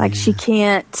room. Like, she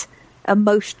can't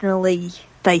emotionally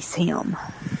face him.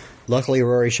 Luckily,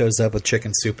 Rory shows up with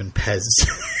chicken soup and Pez.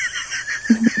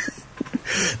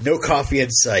 No coffee in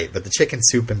sight, but the chicken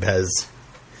soup and Pez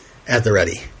at the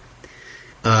ready.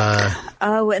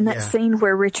 And that scene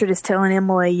where Richard is telling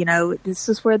Emily, you know, this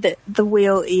is where the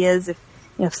wheel is.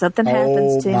 If something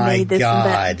happens to me, this and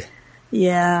that.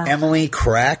 Yeah. Emily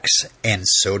cracks, and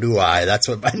so do I. That's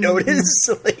what my note is.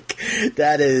 Like,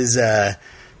 that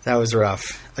was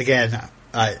rough. Again,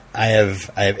 I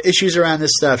have issues around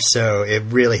this stuff, so it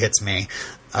really hits me.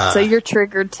 So you're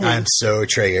triggered too. I'm so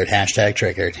triggered. #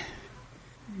 triggered.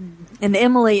 And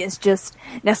Emily is just,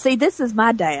 now see, this is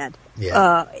my dad.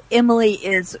 Yeah. Emily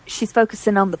she's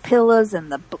focusing on the pillows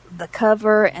and the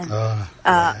cover, and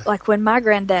like when my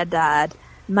granddad died,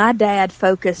 my dad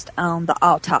focused on the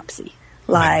autopsy.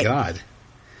 Like, my God.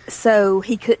 So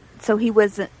he would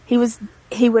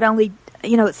only,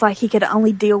 you know, it's like he could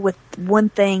only deal with one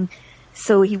thing,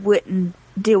 so he wouldn't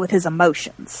deal with his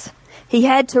emotions. He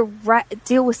had to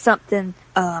deal with something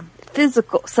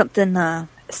physical, something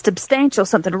substantial,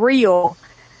 something real,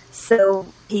 so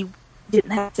he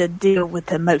didn't have to deal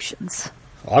with emotions.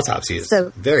 Autopsy is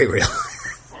very real.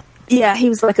 Yeah, he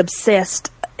was like obsessed.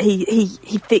 He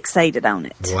fixated on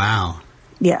it. Wow.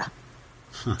 Yeah.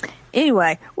 Huh.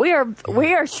 Anyway, we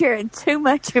are sharing too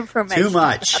much information. Too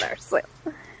much. About ourselves.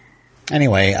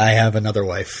 Anyway, I have another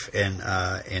wife in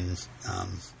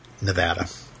Nevada.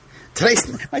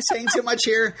 Am I saying too much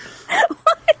here?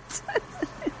 What?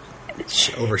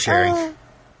 Oversharing.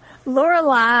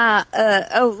 Lorelai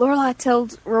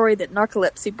told Rory that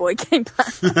Narcolepsy Boy came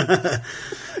by.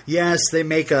 Yes, they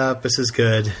make up. This is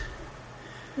good.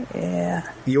 Yeah.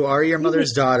 You are your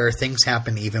mother's daughter. Things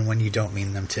happen even when you don't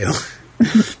mean them to.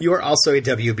 You are also a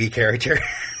WB character.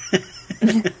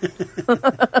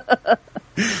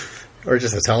 Or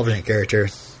just a television character.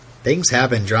 Things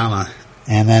happen, drama.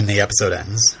 And then the episode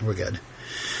ends. We're good.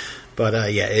 But,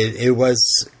 it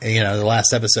was, you know, the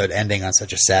last episode ending on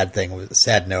such a sad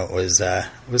note was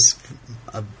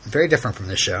very different from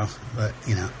this show. But,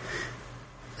 you know.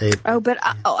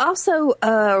 Also,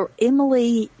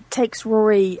 Emily takes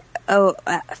Rory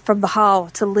from the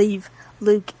hall to leave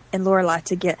Luke and Lorelai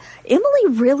to get. Emily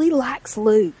really likes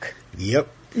Luke. Yep.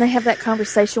 And they have that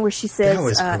conversation where she says, that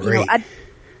was great. You know,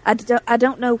 I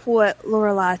don't know what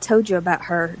Lorelai told you about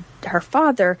her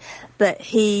father, but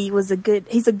he's a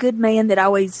good man that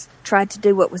always tried to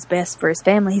do what was best for his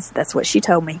family. That's what she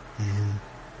told me. Mm-hmm.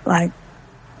 Like,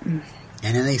 and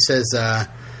then he says that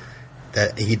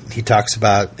he talks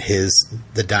about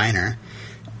the diner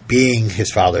being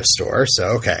his father's store.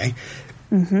 So okay,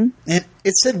 mm-hmm. And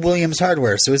it said Williams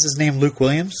Hardware. So is his name Luke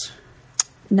Williams?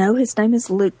 No, his name is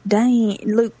Luke Dane.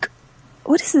 Luke,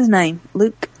 what is his name?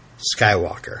 Luke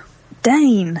Skywalker.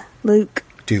 Dane. Luke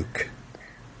Duke.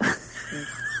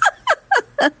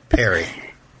 Perry.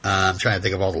 I'm trying to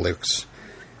think of all the Lukes.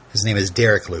 His name is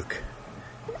Derek Luke.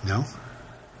 No?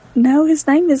 No, his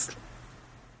name is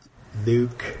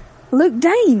Luke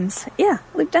Danes. Yeah,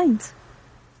 Luke Danes.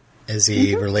 Is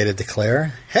he related to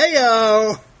Claire?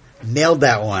 Hey-o! Nailed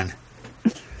that one.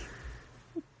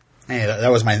 Hey,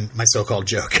 that was my so-called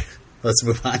joke. Let's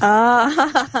move on.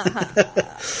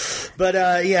 But,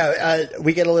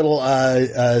 we get a little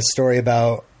story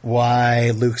about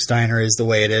why Luke's Diner is the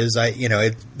way it is.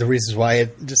 The reasons why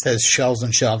it just has shelves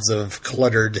and shelves of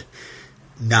cluttered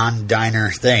non-diner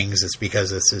things is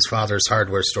because it's his father's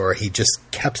hardware store. He just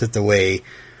kept it the way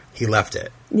he left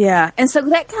it. Yeah, and so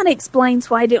that kind of explains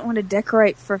why he didn't want to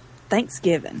decorate for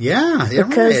Thanksgiving. Yeah, right. I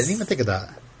didn't even think of that.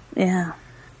 Yeah.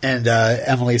 And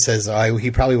Emily says, he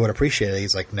probably would appreciate it.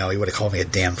 He's like, no, he would have called me a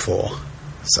damn fool.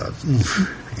 So,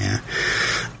 yeah.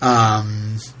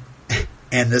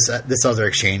 And this other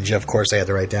exchange, of course, I had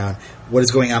to write down. What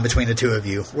is going on between the two of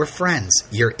you? We're friends.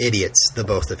 You're idiots, the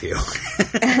both of you.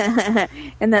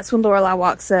 And that's when Lorelai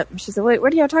walks up and she said, "Wait,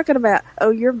 what are y'all talking about?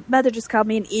 Oh, your mother just called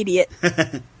me an idiot."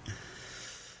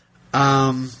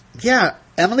 Yeah,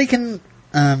 Emily can.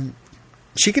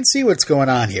 She can see what's going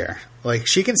on here. Like,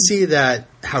 she can see that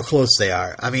how close they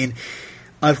are. I mean,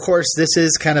 of course, this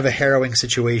is kind of a harrowing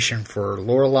situation for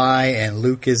Lorelai, and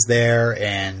Luke is there,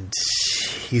 and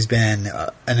he's been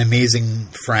an amazing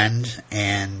friend,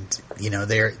 and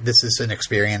this is an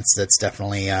experience that's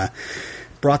definitely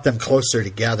brought them closer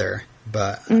together.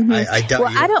 But I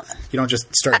doubt you don't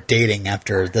just start dating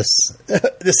after this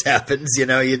happens.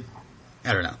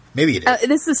 I don't know. Maybe you do.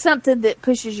 This is something that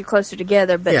pushes you closer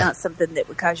together, but not something that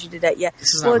would cause you to date. Yeah,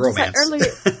 this is not romance. Just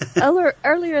like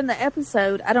earlier in the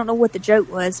episode, I don't know what the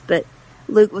joke was, but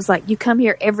Luke was like, "You come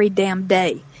here every damn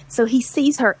day," so he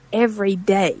sees her every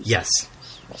day. Yes,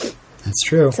 that's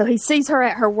true. So he sees her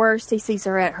at her worst. He sees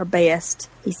her at her best.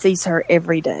 He sees her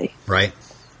every day. Right.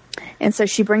 And so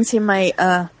she brings him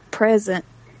a present.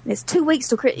 And it's 2 weeks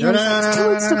to Christmas.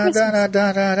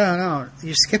 No.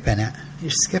 You're skipping it.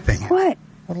 You're skipping it. What?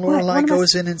 When Lorelai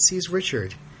goes in and sees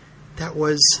Richard. That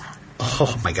was...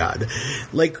 Oh, my God.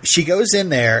 Like, she goes in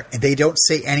there, and they don't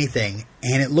say anything,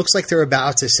 and it looks like they're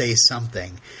about to say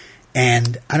something.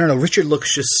 And, I don't know, Richard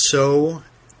looks just so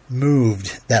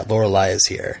moved that Lorelai is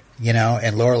here,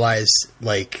 And Lorelai is,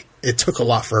 like... It took a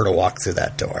lot for her to walk through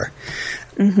that door.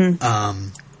 Mm-hmm.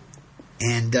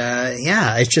 And,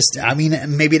 it's just, I mean,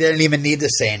 maybe they didn't even need to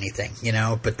say anything,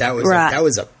 but that was, that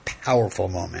was a powerful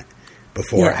moment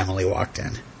before Emily walked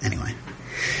in. Anyway.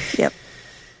 Yep.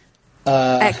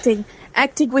 Acting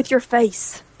with your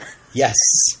face. Yes.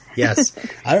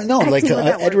 I don't know, like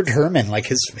Edward Herrman, like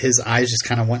his eyes just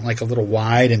kind of went like a little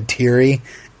wide and teary,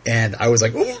 and I was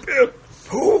like,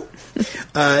 oh.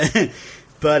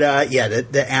 But,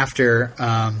 after,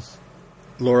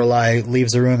 Lorelai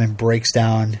leaves the room and breaks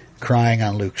down crying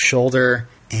on Luke's shoulder,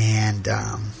 and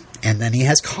then he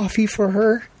has coffee for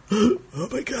her. Oh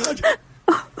my God.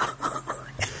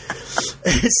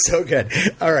 It's so good.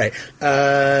 All right.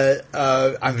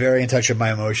 I'm very in touch with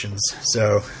my emotions.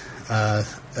 So,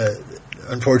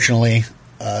 unfortunately,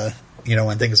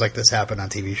 when things like this happen on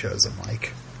TV shows, I'm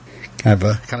like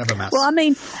kind of a mess. Well, I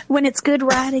mean, when it's good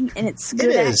writing and it's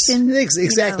good action.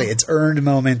 Exactly. It's earned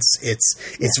moments.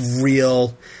 It's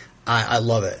real. I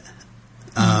love it.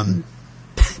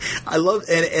 I love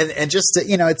and just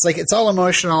it's like it's all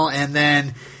emotional, and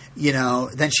then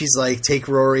then she's like, take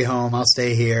Rory home, I'll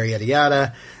stay here, yada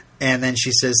yada, and then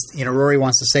she says Rory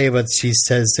wants to stay, but she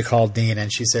says to call Dean, and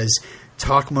she says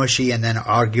talk mushy and then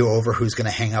argue over who's going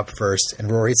to hang up first, and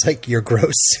Rory's like, you're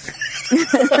gross.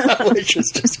 Which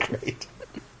is just great.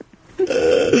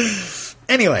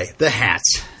 Anyway, the hat,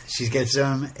 she gives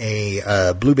him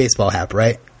a blue baseball hat,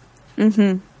 right?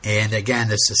 Mm-hmm. And again,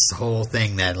 this is the whole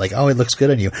thing that, like, oh, it looks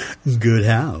good on you. Good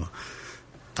how?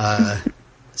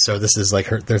 So this is like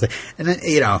their thing. And then,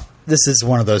 this is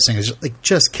one of those things, like,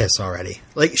 just kiss already.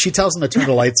 Like, she tells him to turn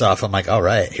the lights off. I'm like, all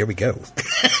right, here we go.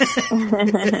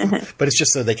 But it's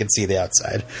just so they can see the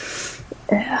outside.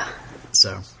 Yeah.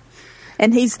 So.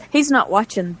 And he's not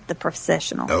watching the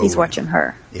processional. Oh, he's watching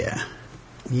her. Yeah.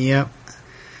 Yep.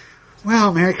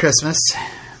 Well, Merry Christmas.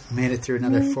 Made it through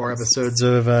another 4 episodes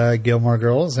of Gilmore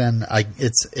Girls, and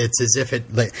it's as if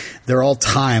they're all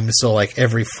timed, so like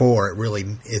every 4,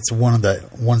 it's one of the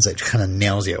ones that kind of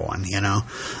nails you one,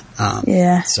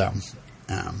 yeah. So,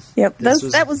 yep,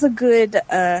 that was a good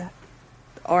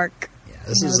arc. Yeah,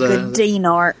 this is a good Dean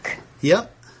arc. Yep.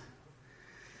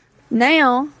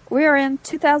 Now we're in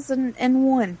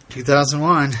 2001.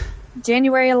 2001.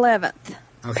 January 11th.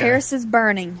 Okay. Paris is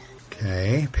burning.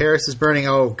 Okay, Paris is burning.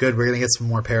 Oh, good. We're going to get some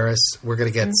more Paris. We're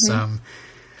going to get some,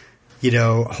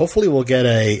 hopefully we'll get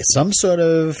some sort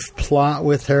of plot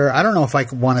with her. I don't know if I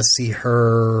want to see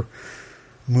her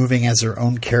moving as her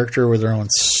own character with her own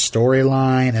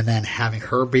storyline and then having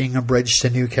her being a bridge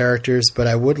to new characters. But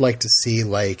I would like to see,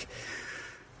 like,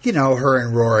 her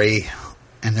and Rory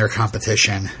and their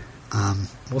competition.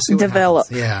 We'll see what develop.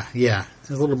 Happens. Yeah.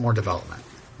 A little more development.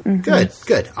 Mm-hmm.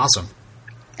 Good. Awesome.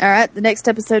 All right, the next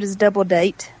episode is Double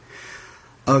Date.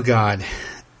 Oh, God.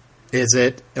 Is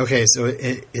it? Okay, so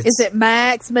is it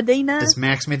Max Medina? It's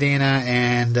Max Medina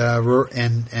and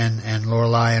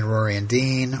Lorelai and Rory and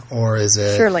Dean, or is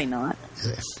it... Surely not.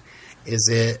 Is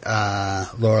it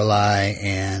Lorelai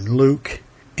and Luke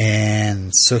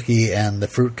and Sookie and the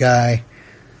fruit guy?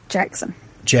 Jackson.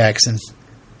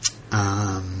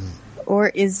 Or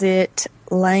is it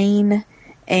Lane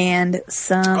and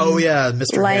some... Oh, yeah,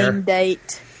 Mr. Lane Hare.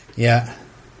 date. Yeah.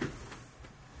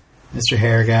 Mr.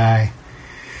 Hare guy.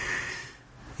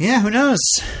 Yeah, who knows?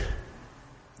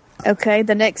 Okay,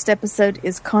 the next episode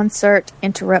is Concert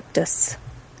Interruptus.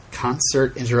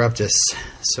 Concert Interruptus.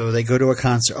 So they go to a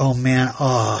concert. Oh man!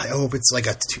 Oh, I hope it's like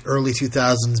a early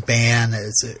 2000s band.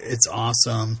 It's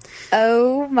awesome.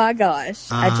 Oh my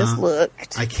gosh! I just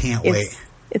looked. I can't wait.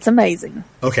 It's amazing.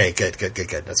 Okay, good.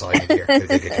 That's all I need to hear.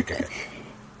 Good.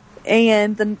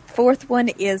 And the fourth one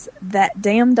is That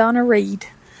Damn Donna Reed.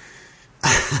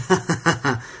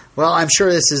 Well, I'm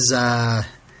sure this is Donna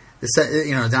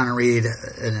Reed,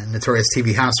 a notorious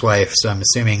TV housewife. So I'm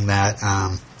assuming that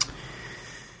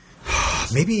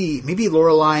maybe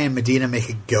Lorelai and Medina make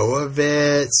a go of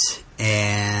it,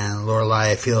 and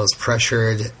Lorelai feels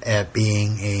pressured at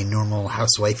being a normal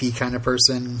housewifey kind of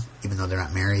person, even though they're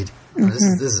not married. Mm-hmm.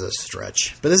 This is a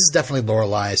stretch, but this is definitely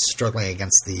Lorelai struggling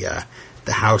against the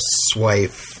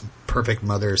housewife, perfect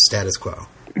mother status quo.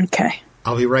 Okay,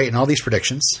 I'll be right in all these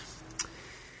predictions.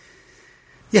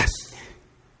 Yeah.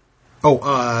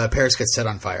 Oh, Paris gets set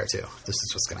on fire too. This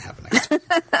is what's going to happen next.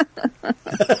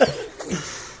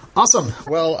 Awesome.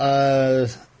 Well,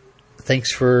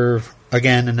 thanks for,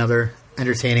 again, another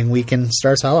entertaining week in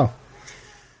Stars Hollow.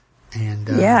 And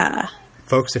yeah.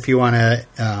 Folks, if you want to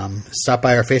stop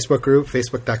by our Facebook group,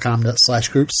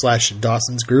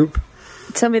 facebook.com/group/Dawson's Group.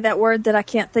 Tell me that word that I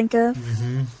can't think of.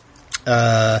 Mm-hmm.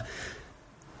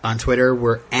 On Twitter,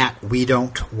 we're at We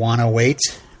Don't Wanna Wait.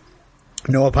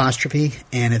 No apostrophe,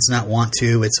 and it's not want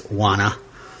to, it's wanna.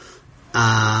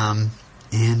 Gosh,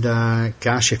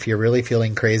 if you're really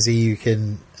feeling crazy, you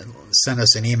can send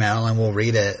us an email and we'll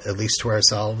read it, at least to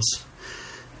ourselves.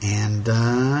 And,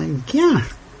 yeah.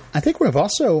 I think we've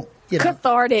also,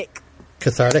 Cathartic.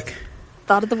 Cathartic?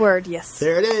 Thought of the word, yes.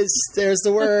 There it is. There's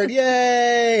the word.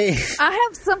 Yay!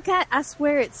 I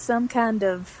swear it's some kind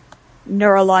of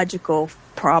neurological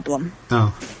problem.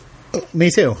 Oh, me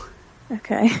too.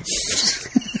 Okay.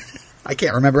 I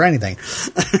can't remember anything.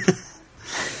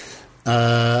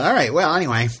 All right. Well,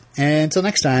 anyway, until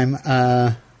next time,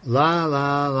 la la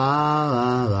la la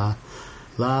la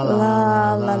la la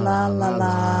la la la la la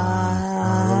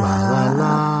la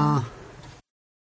la.